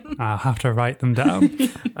fine. I'll have to write them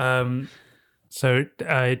down. So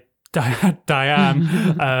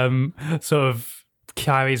Diane sort of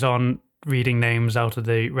carries on reading names out of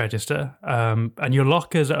the register. And your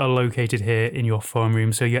lockers are located here in your form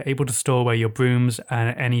room, so you're able to store away your brooms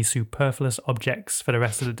and any superfluous objects for the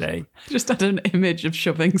rest of the day. Just had an image of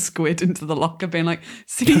shoving Squid into the locker, being like,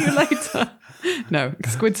 see you later. No,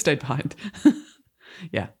 Squid stayed behind.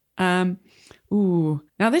 Yeah.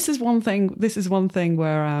 Now this is one thing. This is one thing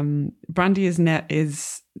where Brandy is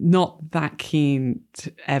not that keen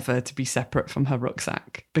ever to be separate from her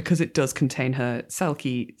rucksack because it does contain her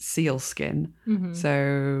Selkie seal skin. Mm-hmm.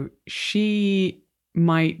 So she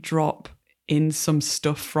might drop in some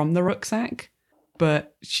stuff from the rucksack,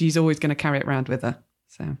 but she's always going to carry it around with her.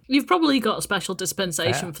 So you've probably got a special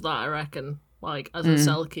dispensation for that, I reckon. Like as a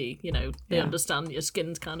Selkie, you know, they understand that your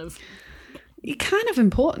skin's kind of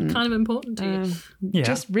important. Kind of important to you. Yeah.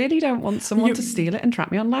 Just really don't want someone to steal it and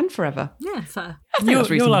trap me on land forever. Yeah, fair. I think that's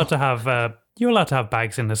You're reasonable. allowed to have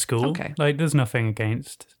bags in the school. Okay. Like there's nothing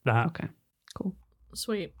against that. Okay, cool.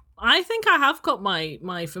 Sweet. I think I have got my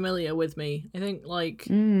familiar with me. I think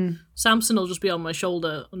Samson will just be on my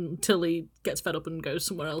shoulder until he gets fed up and goes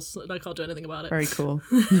somewhere else and I can't do anything about it. Very cool.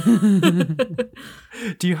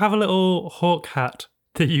 Do you have a little hawk hat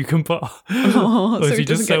that you can put on? Oh, Or is so he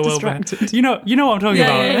just doesn't get well- distracted. You know what I'm talking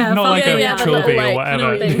about. Not like a trilby or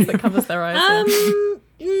whatever. things that covers their eyes.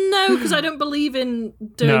 No, because I don't believe in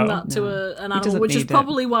doing that to an animal, which is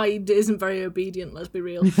probably why he isn't very obedient, let's be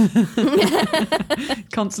real.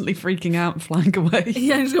 Constantly freaking out and flying away.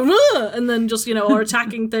 Yeah, he's going, "Whoa!" and then just, or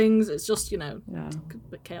attacking things. It's just, a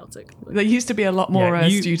bit chaotic. There used to be a lot more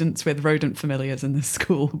students with rodent familiars in this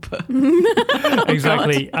school, but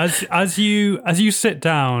exactly. As you sit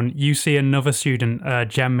down, you see another student,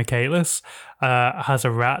 Jem Michaelis, has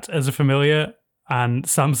a rat as a familiar. And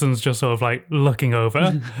Samson's just sort of like looking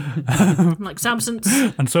over. I'm like, Samson.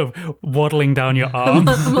 And sort of waddling down your arm.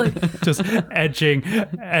 I'm like, just edging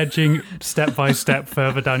step by step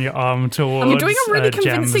further down your arm towards You're doing a really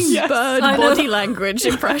convincing Gem's. bird body language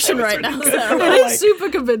impression right now, Sarah. It is super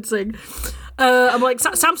convincing. I'm like,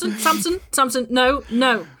 Samson, no.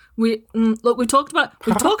 Look, we've talked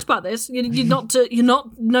about this. No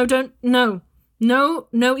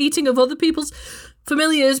eating of other people's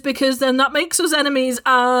familiars, because then that makes us enemies,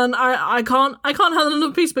 and I can't have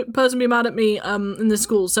another person be mad at me in this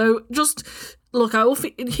school. So just look, I will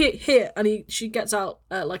here, and she gets out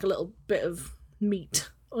like a little bit of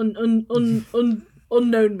meat, unknown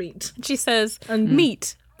meat. She says,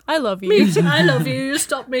 "Meat, I love you. Meat, I love you. You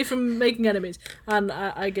stop me from making enemies." And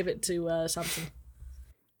I give it to Samson.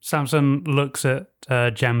 Samson looks at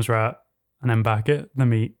Jem's rat, and then back at the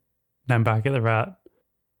meat, then back at the rat,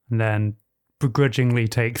 and then begrudgingly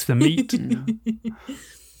takes the meat.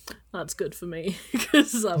 That's good for me,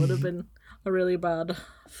 because that would have been a really bad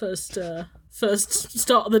first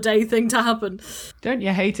start of the day thing to happen. Don't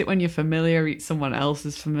you hate it when your familiar eats someone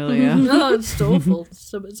else's familiar? No, it's awful.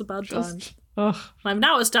 It's a bad time. Ugh. I've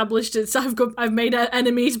now established I've made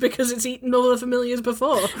enemies because it's eaten all the familiars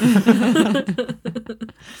before.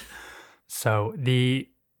 So the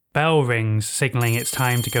bell rings, signalling it's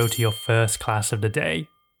time to go to your first class of the day,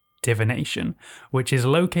 divination, which is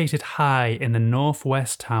located high in the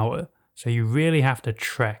northwest tower, so you really have to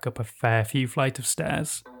trek up a fair few flights of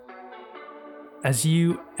stairs. As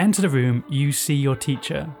you enter the room, you see your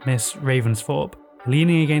teacher, Miss Ravensthorpe,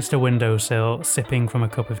 leaning against a windowsill, sipping from a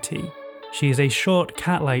cup of tea. She is a short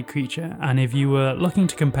cat-like creature, and if you were looking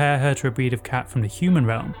to compare her to a breed of cat from the human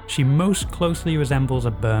realm, she most closely resembles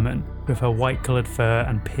a Burman, with her white-coloured fur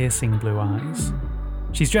and piercing blue eyes.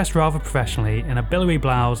 She's dressed rather professionally in a billowy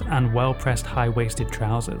blouse and well-pressed high-waisted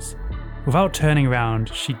trousers. Without turning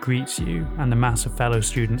around, she greets you and the mass of fellow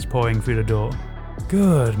students pouring through the door.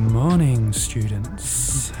 Good morning,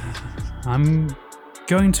 students. I'm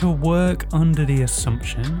going to work under the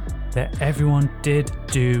assumption that everyone did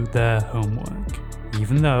do their homework,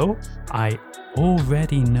 even though I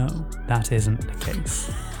already know that isn't the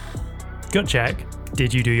case. Gut check.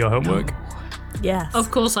 Did you do your homework? Yes.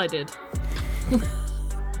 Of course I did.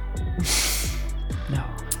 No.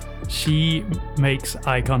 She makes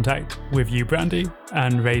eye contact with you, Brandy,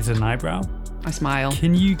 and raises an eyebrow. I smile.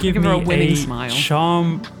 Can you give her me a winning smile.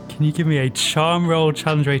 charm? Can you give me a charm roll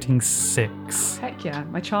challenge rating 6? Heck yeah.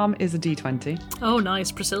 My charm is a D20. Oh,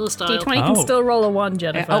 nice. Priscilla style. D20 can still roll a 1,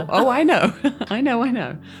 Jennifer. I know. I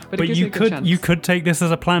know. But it gives me a good chance. You could take this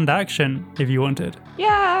as a planned action if you wanted.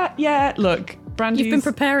 Yeah. Look, Brandy's... You've been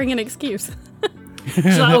preparing an excuse.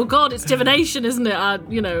 She's like, oh god, it's divination, isn't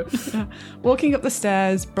it? Walking up the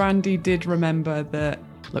stairs, Brandy did remember that,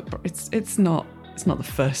 look, it's not the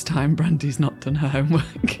first time Brandy's not done her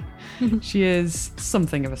homework. She is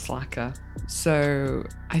something of a slacker. So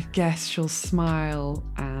I guess she'll smile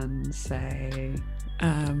and say,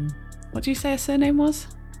 what do you say her surname was?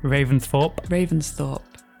 Ravensthorpe. Ravensthorpe.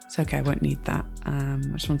 It's okay, I won't need that. I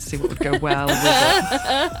just want to see what would go well with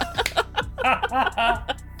it.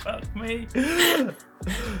 Fuck me.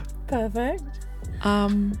 Perfect.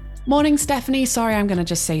 Morning, Stephanie. Sorry, I'm going to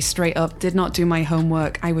just say straight up, did not do my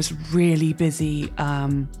homework. I was really busy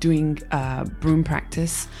doing broom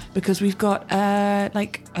practice because we've got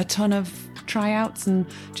like a ton of tryouts and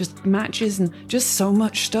just matches and just so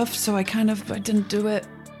much stuff. So I didn't do it.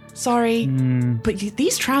 Sorry. But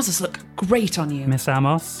these trousers look great on you. Miss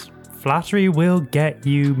Amos, flattery will get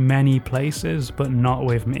you many places, but not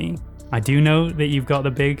with me. I do know that you've got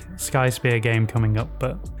the big Sky Spear game coming up,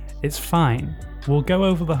 but it's fine. We'll go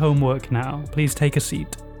over the homework now. Please take a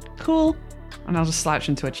seat. Cool. And I'll just slouch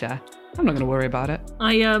into a chair. I'm not going to worry about it.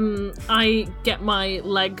 I get my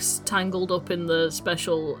legs tangled up in the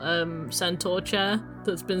special centaur chair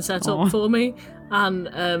that's been set up for me, and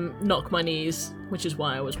knock my knees, which is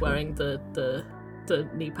why I was wearing the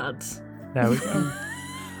knee pads. There we go.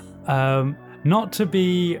 Not to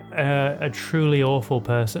be a truly awful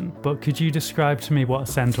person, but could you describe to me what a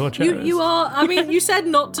centaur chair is? You are. I mean, you said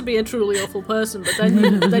not to be a truly awful person, but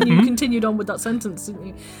then you continued on with that sentence, didn't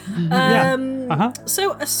you?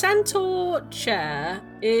 So a centaur chair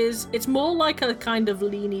it's more like a kind of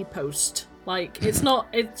leany post. Like it's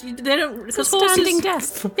not. They don't. It's a standing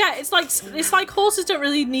desk. Yeah, it's like horses don't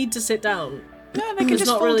really need to sit down. Yeah, they can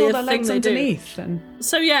just fold all their legs underneath.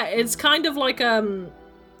 So yeah, it's kind of like a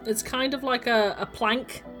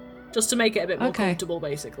plank, just to make it a bit more comfortable,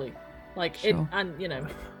 basically. Like sure. It, and you know.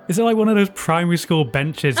 Is it like one of those primary school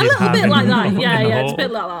benches? A little bit like that. Yeah, it's a bit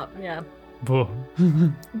like that. Yeah. But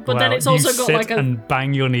then it's also got like and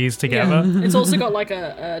bang your knees together. Yeah, it's also got like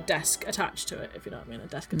a desk attached to it, if you know what I mean, a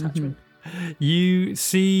desk attachment. You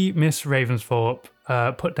see Miss Ravensthorpe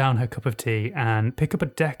put down her cup of tea and pick up a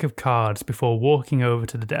deck of cards before walking over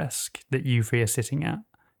to the desk that you three are sitting at.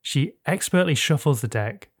 She expertly shuffles the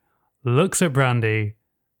deck, looks at Brandy,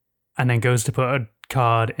 and then goes to put a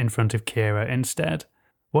card in front of Kira instead.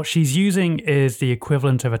 What she's using is the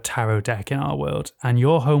equivalent of a tarot deck in our world, and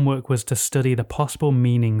your homework was to study the possible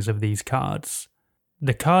meanings of these cards.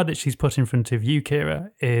 The card that she's put in front of you,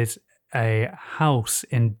 Kira, is a house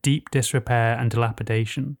in deep disrepair and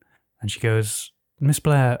dilapidation. And she goes, Miss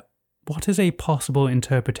Blair, what is a possible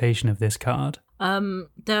interpretation of this card?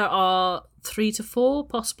 There are 3 to 4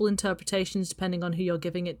 possible interpretations depending on who you're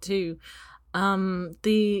giving it to.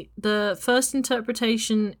 The first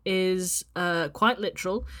interpretation is quite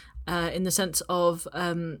literal, in the sense of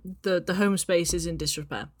the home space is in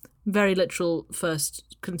disrepair. Very literal first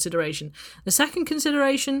consideration. The second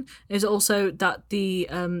consideration is also that the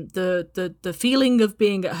feeling of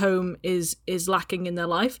being at home is lacking in their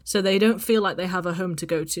life, so they don't feel like they have a home to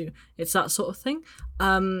go to. It's that sort of thing.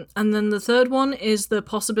 And then the third one is the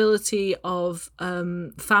possibility of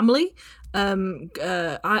family.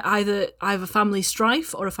 Either family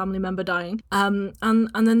strife or a family member dying. And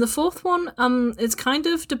then the fourth one, it's kind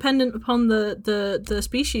of dependent upon the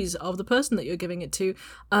species of the person that you're giving it to.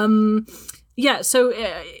 So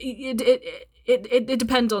it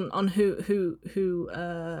depends on who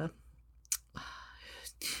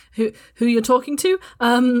you're talking to.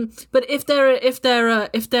 But if they're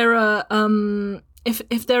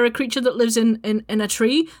a creature that lives in a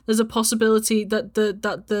tree, there's a possibility that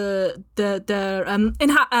their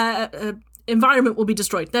environment will be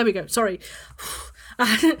destroyed. There we go. Sorry,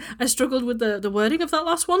 I struggled with the wording of that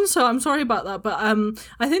last one, so I'm sorry about that. But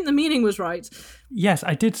I think the meaning was right. Yes,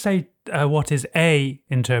 I did say what is a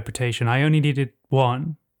interpretation. I only needed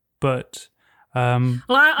one, but. I'm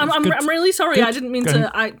really sorry. Good. I didn't mean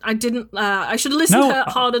to. I didn't. I should have listened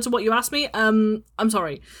harder to what you asked me. I'm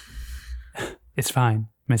sorry. It's fine,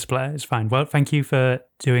 Miss Blair, it's fine. Well, thank you for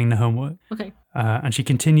doing the homework. Okay. And she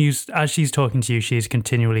continues, as she's talking to you, she's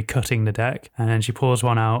continually cutting the deck, and then she pulls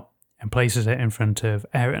one out and places it in front of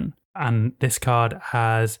Erin. And this card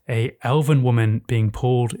has a elven woman being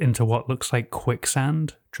pulled into what looks like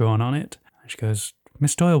quicksand drawn on it. And she goes,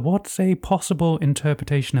 Miss Doyle, what's a possible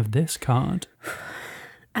interpretation of this card?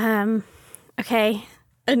 Okay.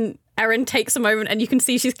 And Erin takes a moment, and you can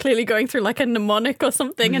see she's clearly going through like a mnemonic or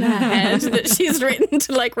something in her head that she's written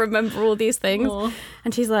to like remember all these things. Aww.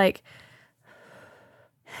 And she's like,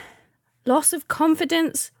 loss of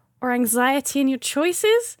confidence or anxiety in your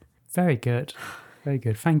choices? Very good. Very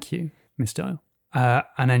good. Thank you, Miss Doyle.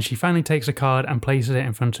 And then she finally takes a card and places it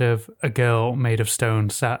in front of a girl made of stone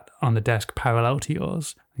sat on the desk parallel to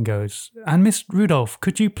yours and goes, and Miss Rudolph,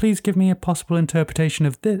 could you please give me a possible interpretation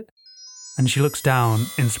of this? And she looks down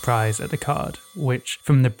in surprise at the card, which,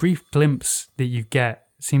 from the brief glimpse that you get,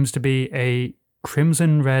 seems to be a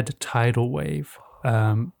crimson-red tidal wave,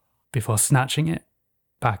 before snatching it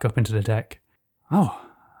back up into the deck. Oh,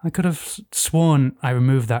 I could have sworn I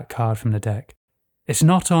removed that card from the deck. It's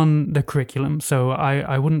not on the curriculum, so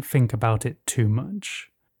I wouldn't think about it too much.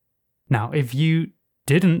 Now, if you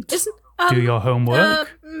didn't do your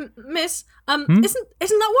homework... Miss, isn't that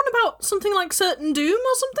one about something like certain doom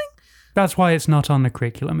or something? That's why it's not on the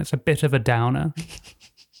curriculum. It's a bit of a downer.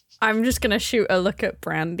 I'm just going to shoot a look at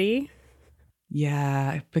Brandy.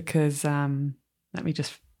 Yeah, because how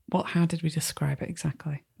did we describe it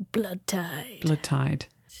exactly? Blood tide. Blood tide.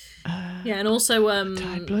 Yeah, and also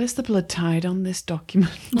where's the blood tide on this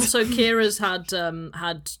document? Also, Kira's had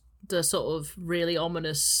the sort of really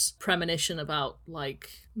ominous premonition about like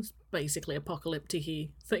basically apocalyptic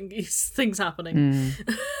things happening.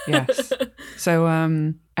 Yes. So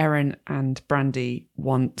Erin and Brandy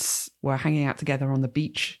once were hanging out together on the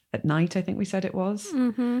beach at night, I think we said it was.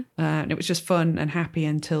 Mm-hmm. And it was just fun and happy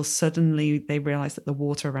until suddenly they realised that the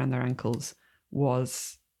water around their ankles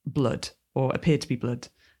was blood, or appeared to be blood.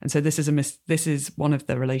 And so this is one of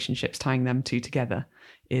the relationships tying them two together,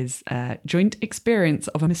 is joint experience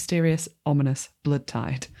of a mysterious, ominous blood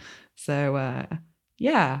tide. So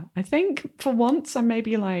yeah, I think for once I've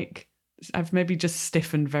maybe just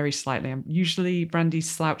stiffened very slightly. Usually Brandy's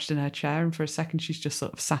slouched in her chair, and for a second she's just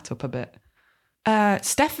sort of sat up a bit.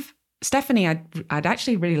 Stephanie, I'd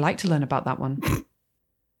actually really like to learn about that one.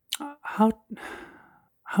 How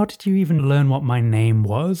did you even learn what my name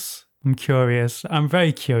was? I'm curious. I'm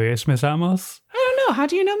very curious, Miss Amos. I don't know. How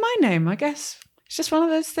do you know my name? I guess it's just one of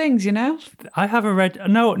those things, you know? I have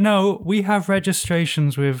No, we have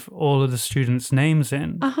registrations with all of the students' names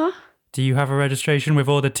in. Uh-huh. Do you have a registration with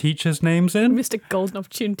all the teachers' names in? Missed a golden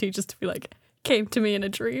opportunity just to be like, came to me in a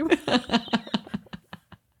dream.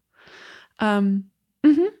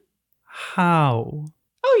 Mm-hmm. How?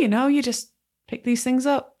 Oh, you just pick these things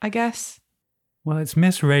up, I guess. Well, it's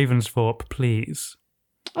Miss Ravensthorpe, please.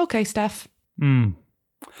 Okay, Steph. Mm.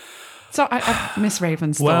 So, I Miss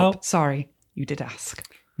Ravensthorpe. Well, sorry, you did ask.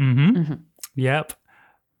 Mm-hmm. Mm-hmm. Yep.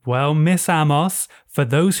 Well, Miss Amos, for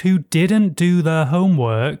those who didn't do their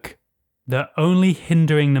homework, they're only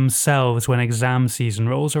hindering themselves when exam season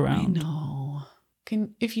rolls around. I know.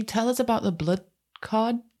 If you tell us about the blood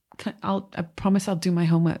card, I promise I'll do my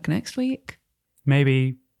homework next week.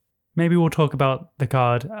 Maybe we'll talk about the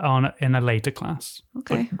card in a later class.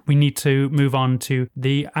 Okay. But we need to move on to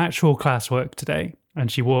the actual classwork today. And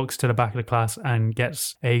she walks to the back of the class and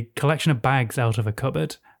gets a collection of bags out of a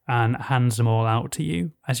cupboard and hands them all out to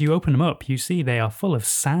you. As you open them up, you see they are full of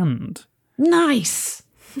sand. Nice.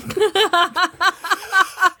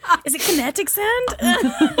 Is it kinetic sand?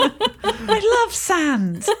 I love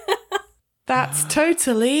sand. That's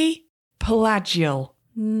totally pelagial.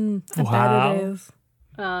 I Wow. bet it is.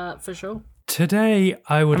 For sure. Today,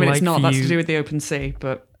 I would like it's not. for That's you... to do with the open sea,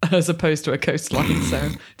 but as opposed to a coastline, so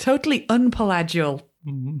totally unpelagial.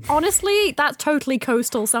 Honestly, that totally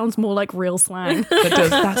coastal sounds more like real slang.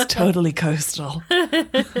 That's totally coastal.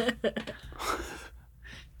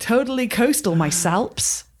 Totally coastal, my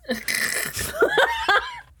salps.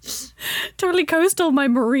 Totally coastal, my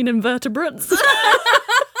marine invertebrates.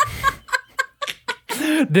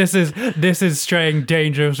 This is straying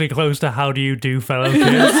dangerously close to how do you do, fellow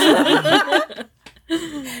kids?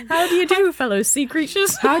 How do you do, fellow sea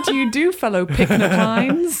creatures? How do you do, fellow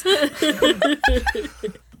pycnopines?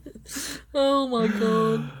 Oh my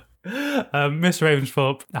god. Miss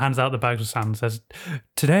Ravensthorpe hands out the bags of sand and says,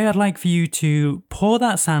 "Today I'd like for you to pour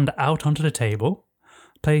that sand out onto the table,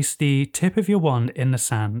 place the tip of your wand in the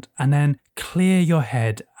sand, and then clear your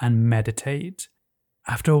head and meditate.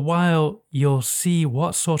 After a while, you'll see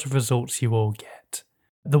what sort of results you all get.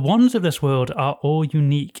 The wands of this world are all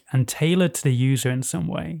unique and tailored to the user in some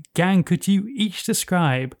way. Gang, could you each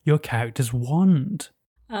describe your character's wand?"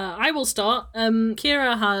 I will start.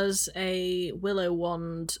 Kira has a willow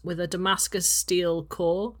wand with a Damascus steel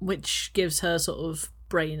core, which gives her sort of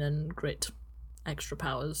brain and grit extra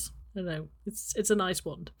powers. I don't know. It's a nice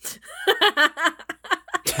wand.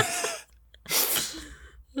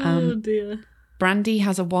 Oh dear. Brandy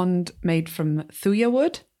has a wand made from thuya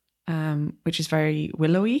wood, which is very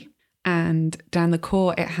willowy. And down the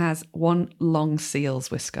core, it has one long seal's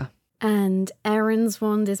whisker. And Erin's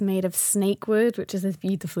wand is made of snake wood, which is this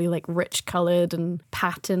beautifully rich coloured and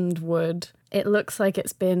patterned wood. It looks like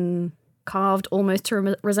it's been carved almost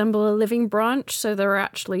to resemble a living branch, so there are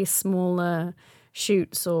actually smaller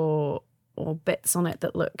shoots or bits on it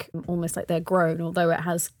that look almost like they're grown, although it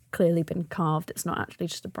has clearly been carved. It's not actually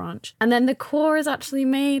just a branch. And then the core is actually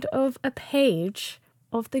made of a page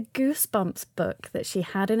of the Goosebumps book that she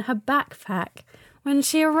had in her backpack when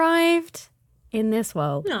she arrived in this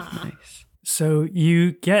world. Nice. So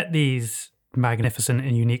you get these magnificent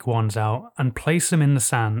and unique wands out and place them in the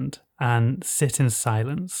sand and sit in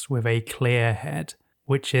silence with a clear head,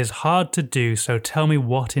 which is hard to do, so tell me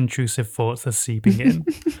what intrusive thoughts are seeping in.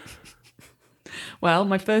 Well,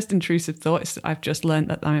 my first intrusive thought is I've just learned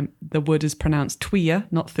that the wood is pronounced tuya,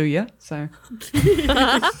 not thuya. So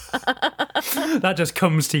That just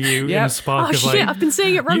comes to you in a spark Oh of shit, I've been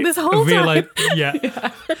saying it wrong this whole time.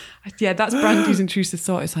 yeah, that's Brandy's intrusive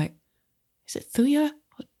thought. It's like, is it thuya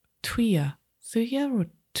or tuya? Thuya or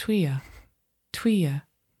tuya? Tuya.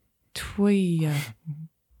 Tuya.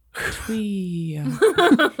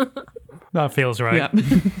 Tuya. That feels right.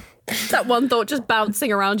 Yeah. That one thought just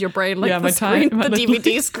bouncing around your brain like my the screen, my the little-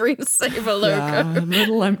 DVD screensaver logo. Yeah,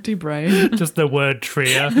 little empty brain. Just the word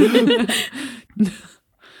tria.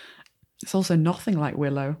 It's also nothing like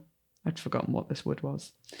willow. I'd forgotten what this wood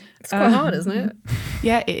was. It's quite hard, isn't it?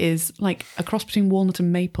 Yeah, it is like a cross between walnut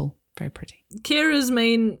and maple, very pretty. Kira's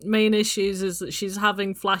main issues is that she's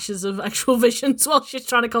having flashes of actual visions while she's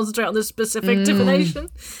trying to concentrate on this specific divination.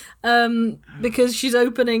 Because she's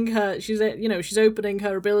opening her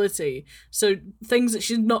ability. So things that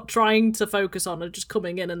she's not trying to focus on are just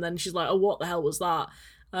coming in, and then she's like, oh, what the hell was that?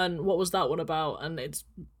 And what was that one about? And it's,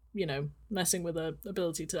 messing with her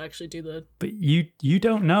ability to actually do the... But you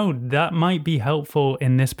don't know. That might be helpful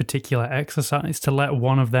in this particular exercise to let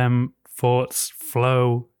one of them thoughts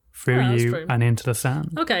flow through you true. and into the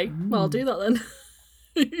sand. Okay, well, I'll do that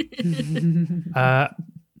then.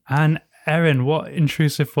 And Erin, what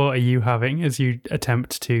intrusive thought are you having as you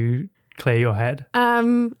attempt to clear your head?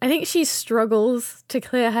 I think she struggles to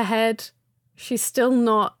clear her head. She's still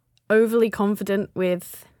not overly confident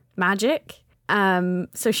with magic.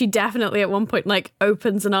 So she definitely at one point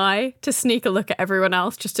opens an eye to sneak a look at everyone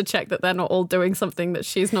else just to check that they're not all doing something that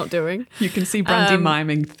she's not doing. You can see Brandy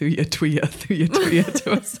miming through your tweeter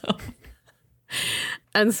to herself.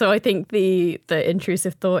 And so I think the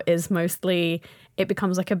intrusive thought is mostly it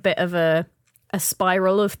becomes like a bit of a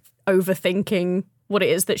spiral of overthinking what it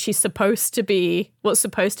is that she's supposed to be, what's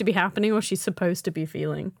supposed to be happening or she's supposed to be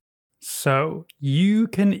feeling. So you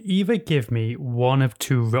can either give me one of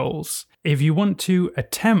two rolls. If you want to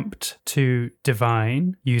attempt to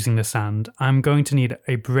divine using the sand, I'm going to need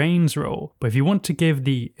a brains roll. But if you want to give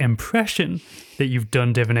the impression that you've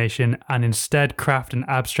done divination and instead craft an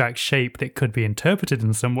abstract shape that could be interpreted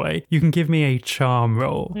in some way, you can give me a charm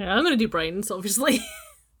roll. Yeah, I'm going to do brains, obviously.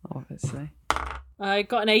 Obviously. I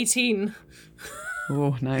got an 18.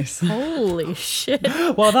 Oh, nice. Holy shit.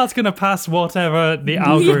 Well, that's going to pass whatever the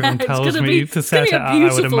algorithm tells me to set it out,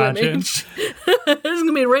 I would imagine. It's going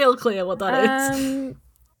to be real clear what that is.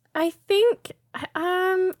 I think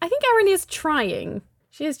Erin is trying.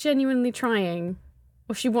 She is genuinely trying.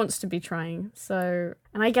 Or she wants to be trying. So,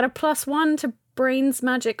 and I get a +1 to brains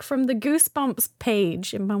magic from the Goosebumps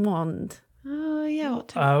page in my wand. Oh, yeah.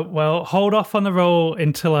 Well, hold off on the roll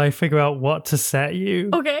until I figure out what to set you.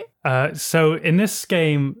 Okay. So in this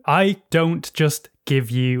game, I don't just give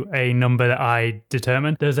you a number that I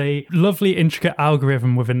determine. There's a lovely, intricate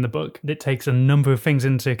algorithm within the book that takes a number of things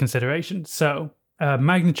into consideration. So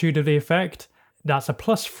magnitude of the effect, that's a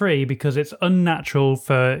 +3 because it's unnatural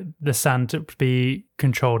for the sand to be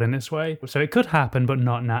controlled in this way. So it could happen, but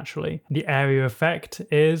not naturally. The area effect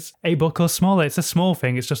is a book or smaller. It's a small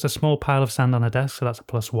thing. It's just a small pile of sand on a desk, so that's a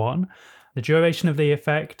 +1. The duration of the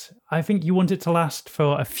effect, I think you want it to last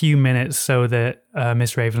for a few minutes so that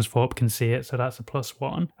Miss Ravensthorpe can see it, so that's a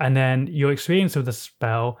 +1. And then your experience of the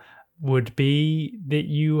spell would be that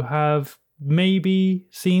you have maybe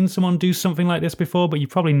seen someone do something like this before, but you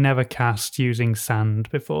probably never cast using sand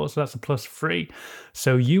before, so that's a +3.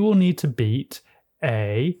 So you will need to beat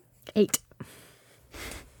a 8.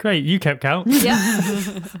 Great, you kept count.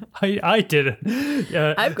 Yeah. I didn't.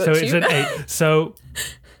 I've got so you. it's an 8. So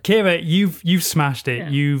Kira, you've smashed it. Yeah.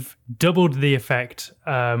 You've doubled the effect.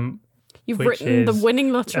 You've written the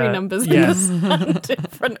winning lottery numbers in the sand in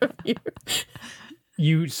front of you.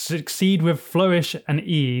 You succeed with flourish and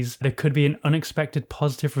ease. There could be an unexpected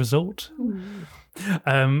positive result.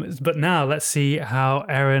 But now let's see how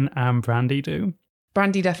Erin and Brandy do.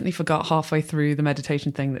 Brandy definitely forgot halfway through the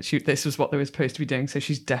meditation thing that this was what they were supposed to be doing, so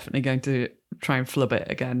she's definitely going to try and flub it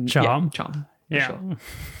again. Charm. Yeah, charm. Yeah. Sure.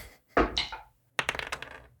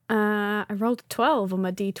 I rolled a 12 on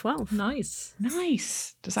my D12. Nice.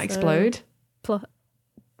 Does that explode?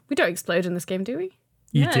 We don't explode in this game, do we?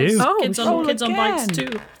 You do? Oh, kids on bikes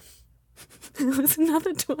too. It was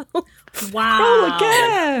another 12. Wow. Roll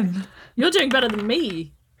again. You're doing better than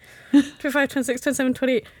me. 25, 26, 27,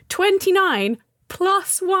 28, 29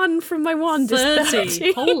 +1 from my wand 30. is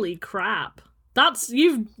 30. Holy crap. That's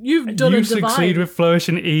you've done You a divine. succeed with flourish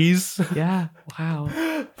and ease. Yeah. Wow.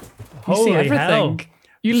 You Holy see everything. hell.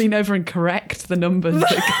 You lean over and correct the numbers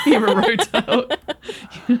that Kira wrote out.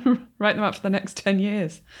 Write them up for the next 10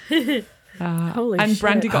 years. Holy and shit.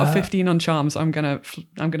 Brandy got a 15 on charms. I'm gonna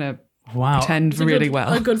pretend really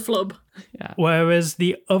well. A good flub. Yeah. Whereas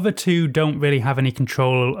the other two don't really have any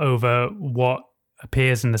control over what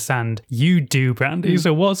appears in the sand. You do, Brandy.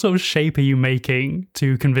 So what sort of shape are you making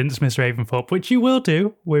to convince Miss Ravensthorpe, which you will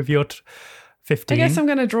do with your 15? I guess I'm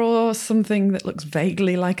going to draw something that looks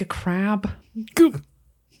vaguely like a crab.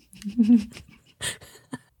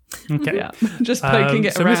 Okay. Yeah. Just poking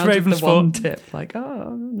it so Miss around with the Ravensthorpe, one tip. Like,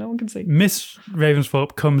 oh, no one can see. Miss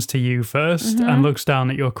Ravensthorpe comes to you first and looks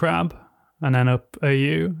down at your crab and then up at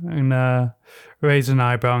you and raises an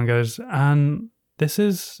eyebrow and goes, and this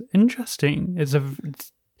is interesting. It's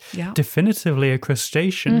definitively a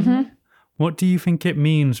crustacean. What do you think it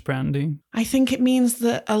means, Brandy? I think it means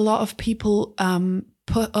that a lot of people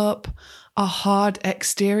put up a hard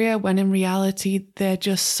exterior when in reality they're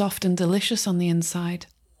just soft and delicious on the inside.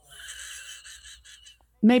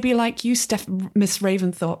 Maybe like you, Miss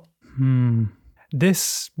Raventhorpe.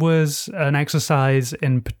 This was an exercise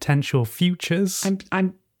in potential futures.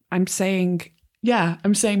 I'm saying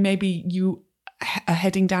maybe you are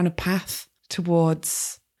heading down a path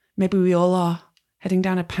towards, maybe we all are heading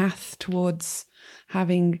down a path towards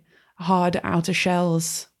having hard outer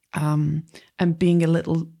shells and being a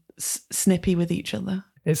little snippy with each other.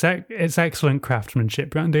 It's excellent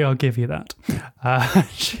craftsmanship, Brandy. I'll give you that.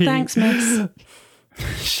 Thanks, Miss.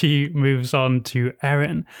 She moves on to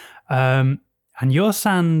Erin. And your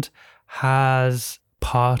sand has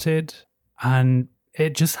parted, and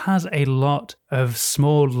it just has a lot of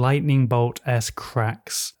small lightning bolt-esque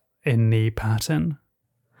cracks in the pattern.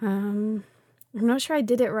 I'm not sure I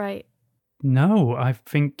did it right. No, I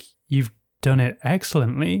think you've done it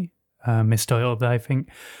excellently, Miss Doyle. I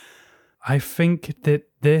think that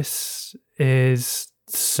this is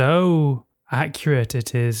so accurate,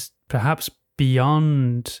 it is perhaps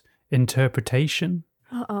beyond interpretation.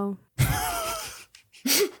 Uh-oh.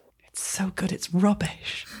 It's so good, it's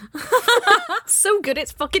rubbish. So good,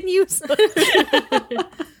 it's fucking useless.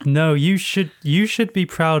 No, you should be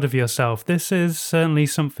proud of yourself. This is certainly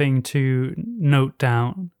something to note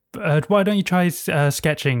down. Why don't you try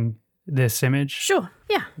sketching this image? Sure,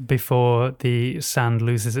 yeah. Before the sand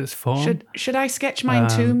loses its form. Should I sketch mine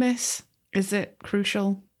too, miss? Is it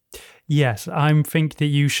crucial? Yes, I think that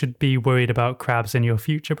you should be worried about crabs in your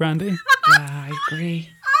future, Brandy. Yeah, I agree.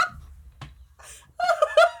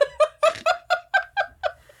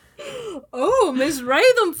 Oh, Miss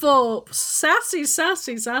Raventhorpe.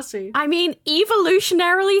 Sassy. I mean,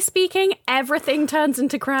 evolutionarily speaking, everything turns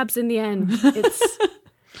into crabs in the end. It's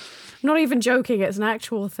not even joking, it's an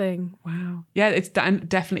actual thing. Wow. Yeah, it's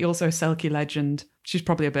definitely also a Selkie legend. She's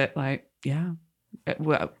probably a bit like, yeah.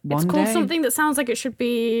 It's called something that sounds like it should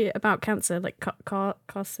be about cancer, like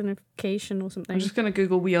carcinification or something. I'm just going to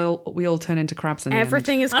Google we all turn into crabs in the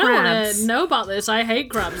Everything end. is I don't want crabs. to know about this. I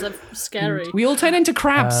hate crabs. They're scary. We all turn into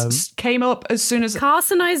crabs. Came up as soon as...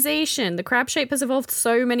 Carcinization. The crab shape has evolved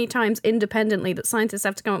so many times independently that scientists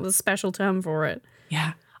have to come up with a special term for it.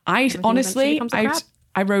 Yeah. Eventually becomes a crab.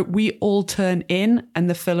 I wrote we all turn in and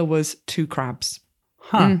the filler was two crabs.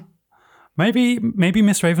 Huh. Maybe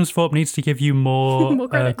Miss Ravensthorpe needs to give you more, More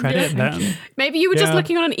credit. credit then. Maybe you were just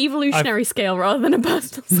looking on an evolutionary scale rather than a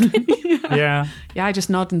personal scale. Yeah. Yeah, I just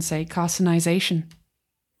nod and say carcinization.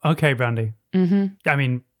 Okay, Brandy. Mm-hmm. I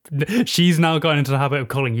mean, she's now gotten into the habit of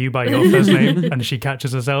calling you by your first name, and she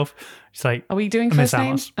catches herself. She's like, are we doing Miss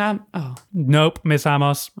first names? Nope, Miss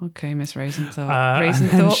Amos. Okay, Miss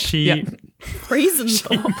Raisinthorpe. And she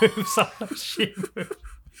Raisinthorpe.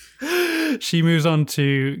 She moves on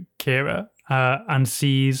to Kira and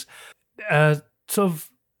sees sort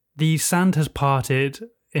of the sand has parted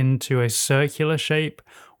into a circular shape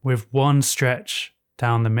with one stretch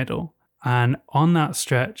down the middle. And on that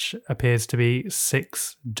stretch appears to be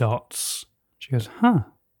 6 dots. She goes,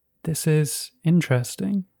 this is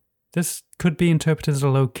interesting. This could be interpreted as a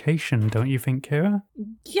location, don't you think, Kira?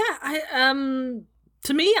 Yeah,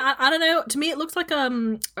 to me, I don't know. To me, it looks like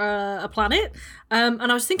a planet. And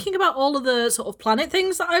I was thinking about all of the sort of planet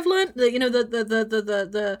things that I've learned.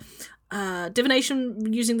 The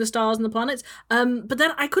divination using the stars and the planets. But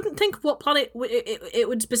then I couldn't think what planet it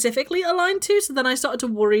would specifically align to. So then I started to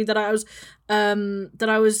worry that I was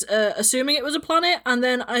assuming it was a planet. And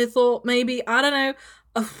then I thought maybe I don't know.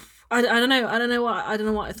 I don't know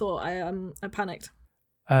what I thought. I panicked.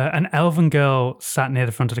 An elven girl sat near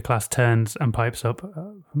the front of the class turns and pipes up,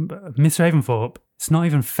 Miss Raventhorpe, it's not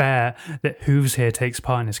even fair that Hooves here takes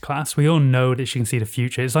part in this class. We all know that she can see the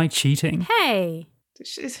future. It's like cheating. Hey.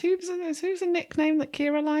 Is Hooves a nickname that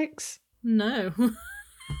Kira likes? No.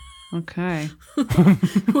 Okay.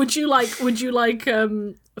 Would you like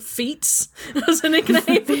Feats as a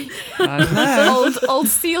nickname? old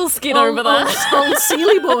seal skin over there. Old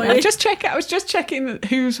Sealy boy. I was just checking that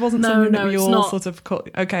Hooves wasn't something that we all sort of called.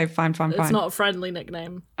 Okay, fine. It's not a friendly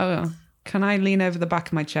nickname. Oh, can I lean over the back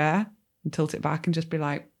of my chair and tilt it back and just be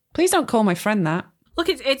like, please don't call my friend that. Look,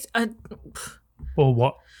 it's Or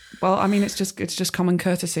what? Well, I mean, it's just common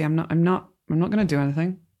courtesy. I'm not going to do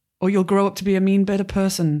anything. Or you'll grow up to be a mean, bitter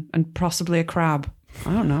person and possibly a crab.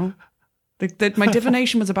 I don't know. My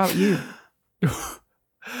divination was about you.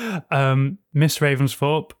 Miss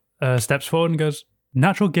Ravensthorpe steps forward and goes,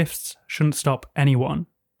 natural gifts shouldn't stop anyone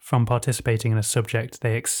from participating in a subject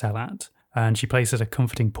they excel at. And she places a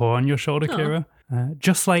comforting paw on your shoulder, Kira.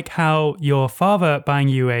 Just like how your father buying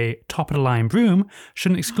you a top-of-the-line broom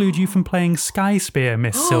shouldn't exclude you from playing Sky Spear,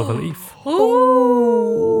 Miss Silverleaf. Oh,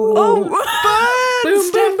 Oh, burn!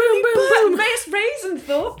 Boom, boom, boom, boom, boom. Miss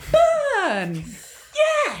Raventhorpe, burn!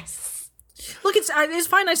 Yes! Look, it's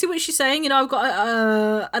fine. I see what she's saying. You know, I've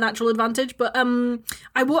got an actual advantage, but I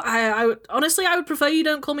honestly, I would prefer you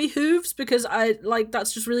don't call me hooves because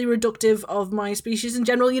that's just really reductive of my species in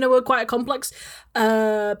general. You know, we're quite a complex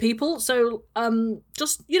people, so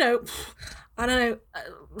just I don't know.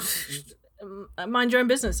 Mind your own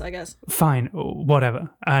business, I guess. Fine, whatever.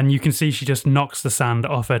 And you can see she just knocks the sand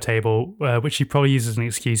off her table, which she probably uses as an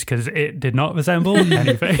excuse because it did not resemble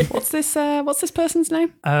anything. What's this person's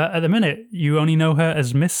name? At the minute, you only know her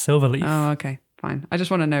as Miss Silverleaf. Oh, okay, fine. I just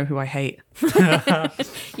want to know who I hate.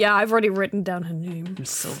 Yeah, I've already written down her name.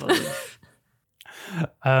 Silverleaf.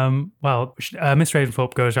 Miss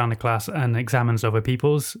Raventhorpe goes around the class and examines other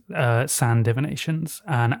people's sand divinations.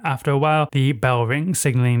 And after a while, the bell rings,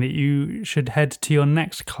 signaling that you should head to your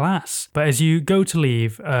next class. But as you go to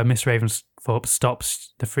leave, Miss Raventhorpe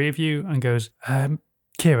stops the three of you and goes,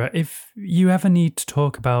 Kira, if you ever need to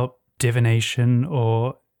talk about divination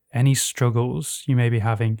or any struggles you may be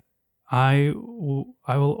having, I will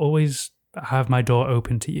always have my door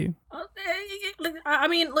open to you. I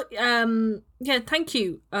mean, look, yeah, thank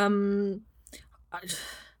you. I'm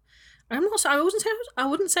not. I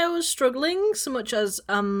wouldn't say I was struggling so much as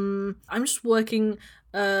I'm just working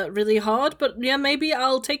really hard. But yeah, maybe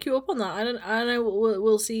I'll take you up on that. I don't know.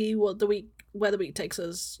 We'll see where the week takes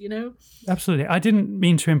us. You know. Absolutely. I didn't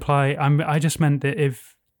mean to imply. I just meant that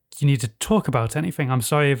if you need to talk about anything, I'm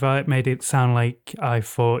sorry if I made it sound like I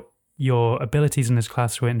thought your abilities in this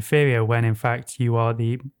class were inferior when in fact you are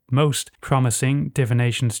the most promising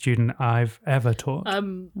divination student I've ever taught.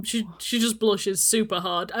 She just blushes super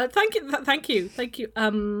hard. Thank you.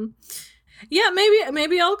 Yeah,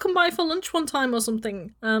 maybe I'll come by for lunch one time or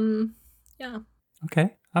something. Yeah.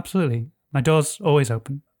 Okay, absolutely. My door's always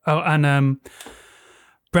open. Oh, and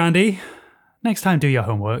Brandy, next time do your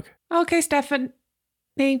homework. Okay, Stephanie.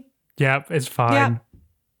 Yep, it's fine. Yep.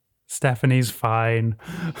 Stephanie's fine.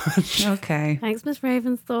 Okay. Thanks, Miss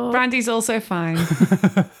Raventhorpe. Brandy's also fine.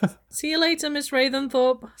 See you later, Miss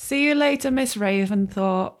Raventhorpe. See you later, Miss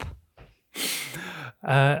Raventhorpe.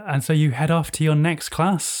 And so you head off to your next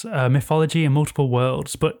class, Mythology in Multiple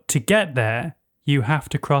Worlds. But to get there, you have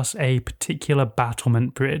to cross a particular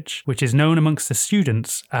battlement bridge, which is known amongst the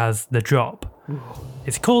students as the Drop.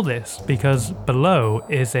 It's called this because below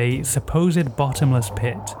is a supposed bottomless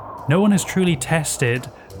pit. No one has truly tested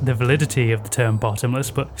the validity of the term bottomless,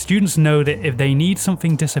 but students know that if they need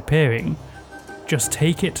something disappearing, just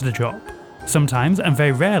take it to the Drop. Sometimes, and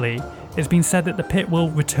very rarely, it's been said that the pit will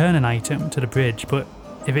return an item to the bridge, but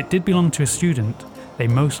if it did belong to a student, they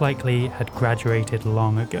most likely had graduated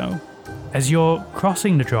long ago. As you're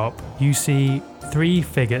crossing the Drop, you see 3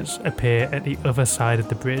 figures appear at the other side of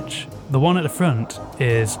the bridge. The one at the front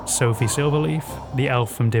is Sophie Silverleaf, the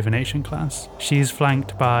elf from divination class. She's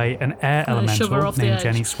flanked by an air elemental named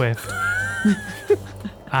Jenny Swift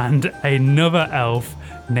and another elf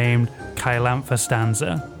named Kylantha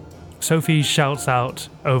Stanza. Sophie shouts out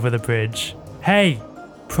over the bridge, "Hey,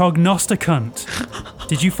 prognosticant!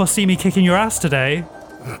 Did you foresee me kicking your ass today?"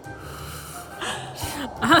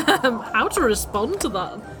 How to respond to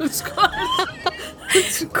that? It's quite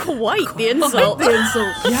the insult.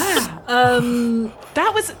 Yeah.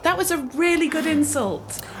 That was a really good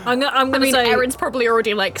insult. I'm gonna say Erin's probably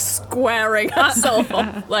already like squaring herself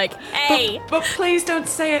up, like, hey. But please don't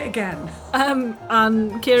say it again. And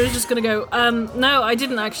Kira's just gonna go, no, I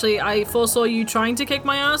didn't actually. I foresaw you trying to kick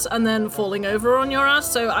my ass and then falling over on your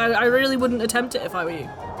ass, so I really wouldn't attempt it if I were you.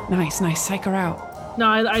 Nice. Psych her out. No,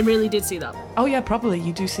 I really did see that. Oh yeah, probably.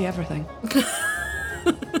 You do see everything.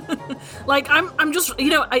 Like I'm just,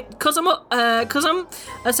 because I'm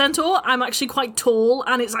a centaur, I'm actually quite tall,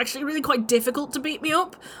 and it's actually really quite difficult to beat me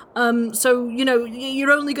up. So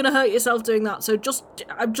you're only gonna hurt yourself doing that. So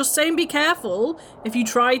I'm just saying, be careful if you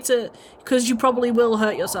try to, because you probably will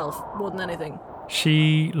hurt yourself more than anything.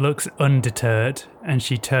 She looks undeterred, and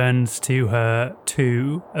she turns to her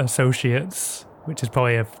 2 associates, which is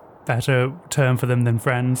probably a better term for them than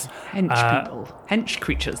friends. Hench people. Hench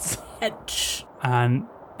creatures. Hench. And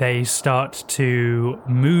they start to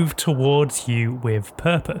move towards you with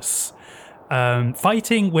purpose.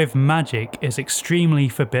 Fighting with magic is extremely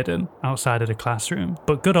forbidden outside of the classroom,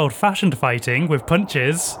 but good old-fashioned fighting with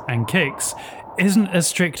punches and kicks isn't as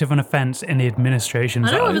strict of an offence in the administration's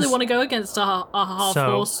eyes. I don't really want to go against a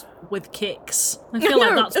half-horse with kicks. I feel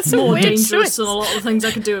like that's more dangerous than a lot of things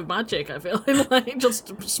I could do with magic. I feel like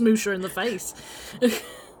just smoosh her in the face.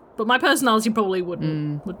 But my personality probably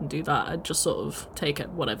wouldn't do that. I'd just sort of take it,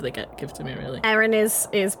 whatever they give to me, really. Erin is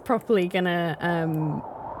properly gonna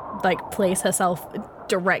like place herself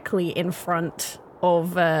directly in front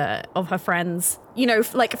of her friends. You know,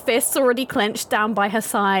 like fists already clenched down by her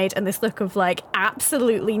side and this look of like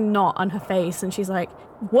absolutely not on her face. And she's like,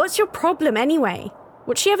 what's your problem anyway?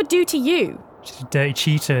 What'd she ever do to you? She's a dirty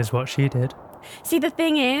cheater is what she did. See, the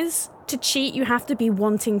thing is, to cheat, you have to be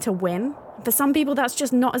wanting to win. For some people, that's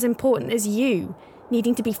just not as important as you,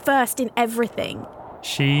 needing to be first in everything.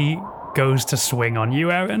 She goes to swing on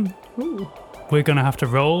you, Erin. Ooh. We're going to have to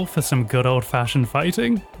roll for some good old-fashioned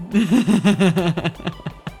fighting.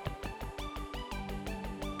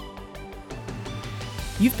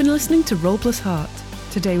 You've been listening to Roll Plus Heart.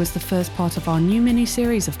 Today was the first part of our new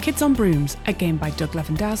mini-series of Kids on Brooms, a game by Doug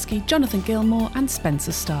Lewandowski, Jonathan Gilmore and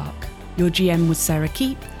Spencer Stark. Your GM was Sarah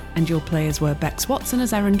Keep, and your players were Bex Watson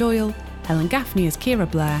as Erin Doyle, Helen Gaffney as Kira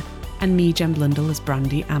Blair, and me, Jen Blundell, as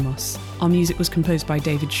Brandy Amos. Our music was composed by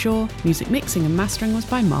David Shaw, music mixing and mastering was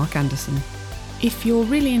by Mark Anderson. If you're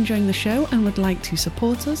really enjoying the show and would like to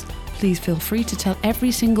support us, please feel free to tell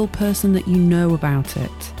every single person that you know about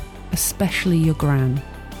it, especially your gran.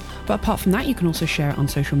 But apart from that, you can also share it on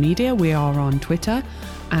social media. We are on Twitter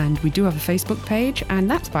and we do have a Facebook page, and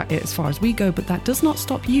that's about it as far as we go, but that does not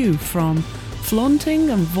stop you from flaunting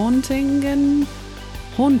and vaunting and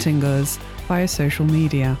haunting us via social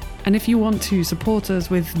media. And if you want to support us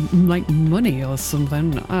with like money or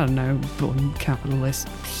something, I don't know, capitalist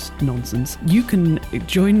nonsense, you can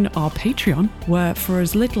join our Patreon, where for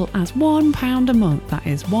as little as £1 a month, that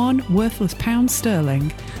is one worthless pound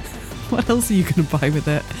sterling, what else are you going to buy with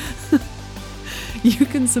it? You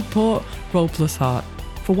can support Roll Plus Heart.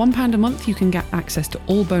 For £1 a month, you can get access to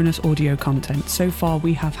all bonus audio content. So far,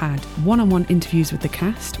 we have had one-on-one interviews with the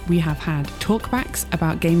cast. We have had talkbacks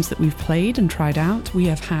about games that we've played and tried out. We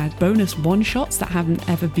have had bonus one-shots that haven't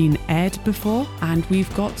ever been aired before. And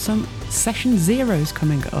we've got some session zeros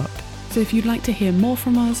coming up. So if you'd like to hear more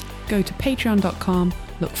from us, go to patreon.com,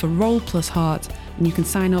 look for Roll Plus Heart, and you can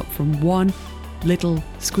sign up from one little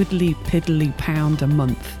squiddly piddly pound a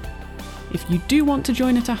month. If you do want to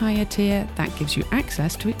join at a higher tier, that gives you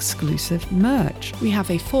access to exclusive merch. We have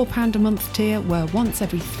a £4 a month tier where once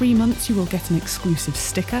every 3 months you will get an exclusive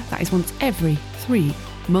sticker. That is once every 3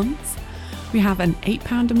 months. We have an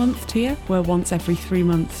 £8 a month tier where once every 3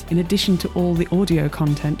 months, in addition to all the audio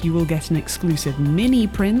content, you will get an exclusive mini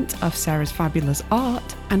print of Sarah's fabulous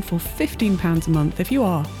art. And for £15 a month, if you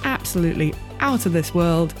are absolutely out of this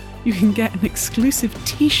world, you can get an exclusive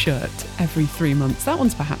t-shirt every 3 months. That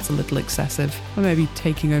one's perhaps a little excessive, or maybe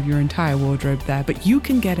taking over your entire wardrobe there, but you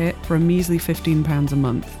can get it for a measly £15 a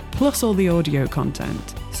month, plus all the audio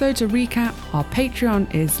content. So to recap, our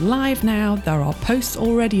Patreon is live now. There are posts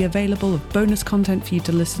already available of bonus content for you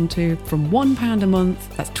to listen to. From £1 a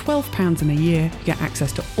month, that's £12 in a year, you get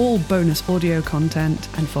access to all bonus audio content.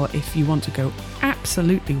 And for if you want to go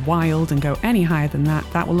absolutely wild and go any higher than that,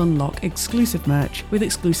 that will unlock exclusive merch with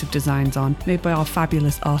exclusive designs on, made by our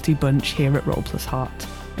fabulous arty bunch here at Roll Plus Heart.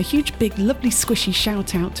 A huge, big, lovely, squishy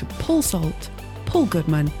shout out to Paul Salt, Paul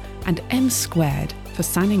Goodman, and M Squared for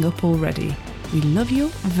signing up already. We love you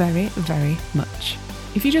very, very much.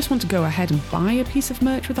 If you just want to go ahead and buy a piece of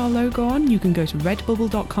merch with our logo on, you can go to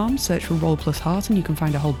redbubble.com, search for Roll Plus Heart, and you can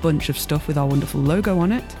find a whole bunch of stuff with our wonderful logo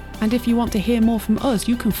on it. And if you want to hear more from us,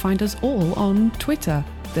 you can find us all on Twitter.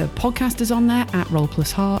 The podcast is on there at Roll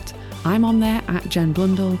Plus Heart. I'm on there at Jen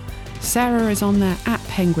Blundell. Sarah is on there at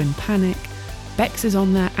Penguin Panic. Bex is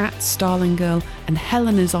on there at Starling Girl. And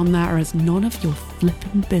Helen is on there as none of your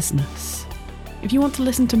flippin' business. If you want to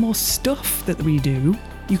listen to more stuff that we do,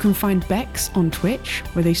 you can find Bex on Twitch,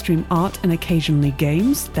 where they stream art and occasionally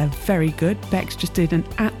games. They're very good. Bex just did an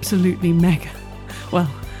absolutely mega... Well,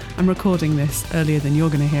 I'm recording this earlier than you're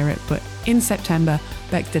going to hear it, but in September,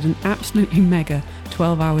 Bex did an absolutely mega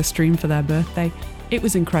 12-hour stream for their birthday. It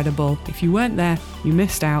was incredible. If you weren't there, you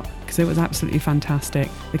missed out, because it was absolutely fantastic.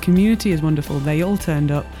 The community is wonderful. They all turned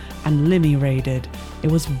up and Limmy raided. It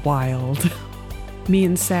was wild. Me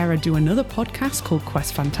and Sarah do another podcast called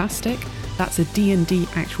Quest Fantastic. That's a D&D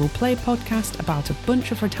actual play podcast about a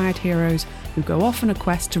bunch of retired heroes who go off on a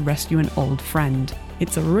quest to rescue an old friend.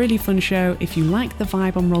 It's a really fun show. If you like the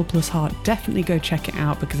vibe on Roll Plus Heart, definitely go check it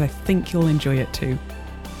out, because I think you'll enjoy it too.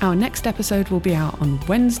 Our next episode will be out on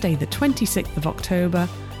Wednesday the 26th of October,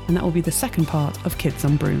 and that will be the second part of Kids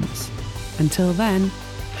on Brooms. Until then,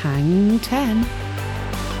 hang 10.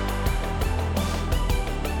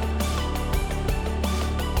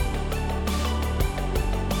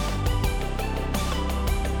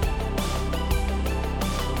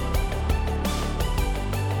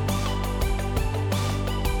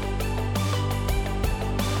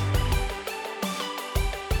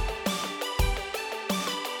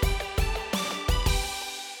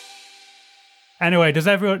 Anyway, does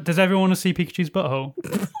everyone want to see Pikachu's butthole?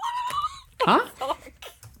 Huh?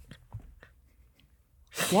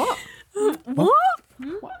 What? What?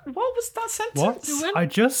 What was that sentence? What? I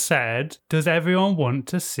just said, does everyone want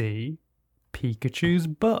to see Pikachu's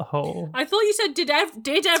butthole? I thought you said, did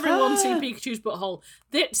everyone see Pikachu's butthole?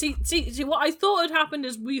 See, what I thought had happened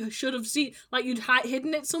is we should have seen, like, you'd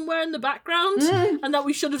hidden it somewhere in the background, and that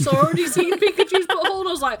we should have already seen Pikachu's butthole. And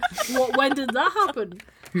I was like, what? When did that happen?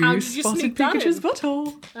 How did you sneak that Pikachu's in?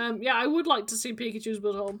 butthole? Yeah, I would like to see Pikachu's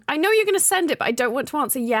butthole. I know you're going to send it, but I don't want to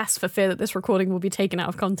answer yes for fear that this recording will be taken out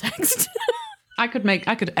of context. I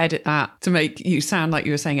could edit that to make you sound like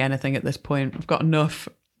you were saying anything at this point. I've got enough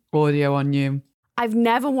audio on you. I've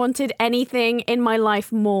never wanted anything in my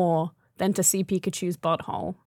life more than to see Pikachu's butthole.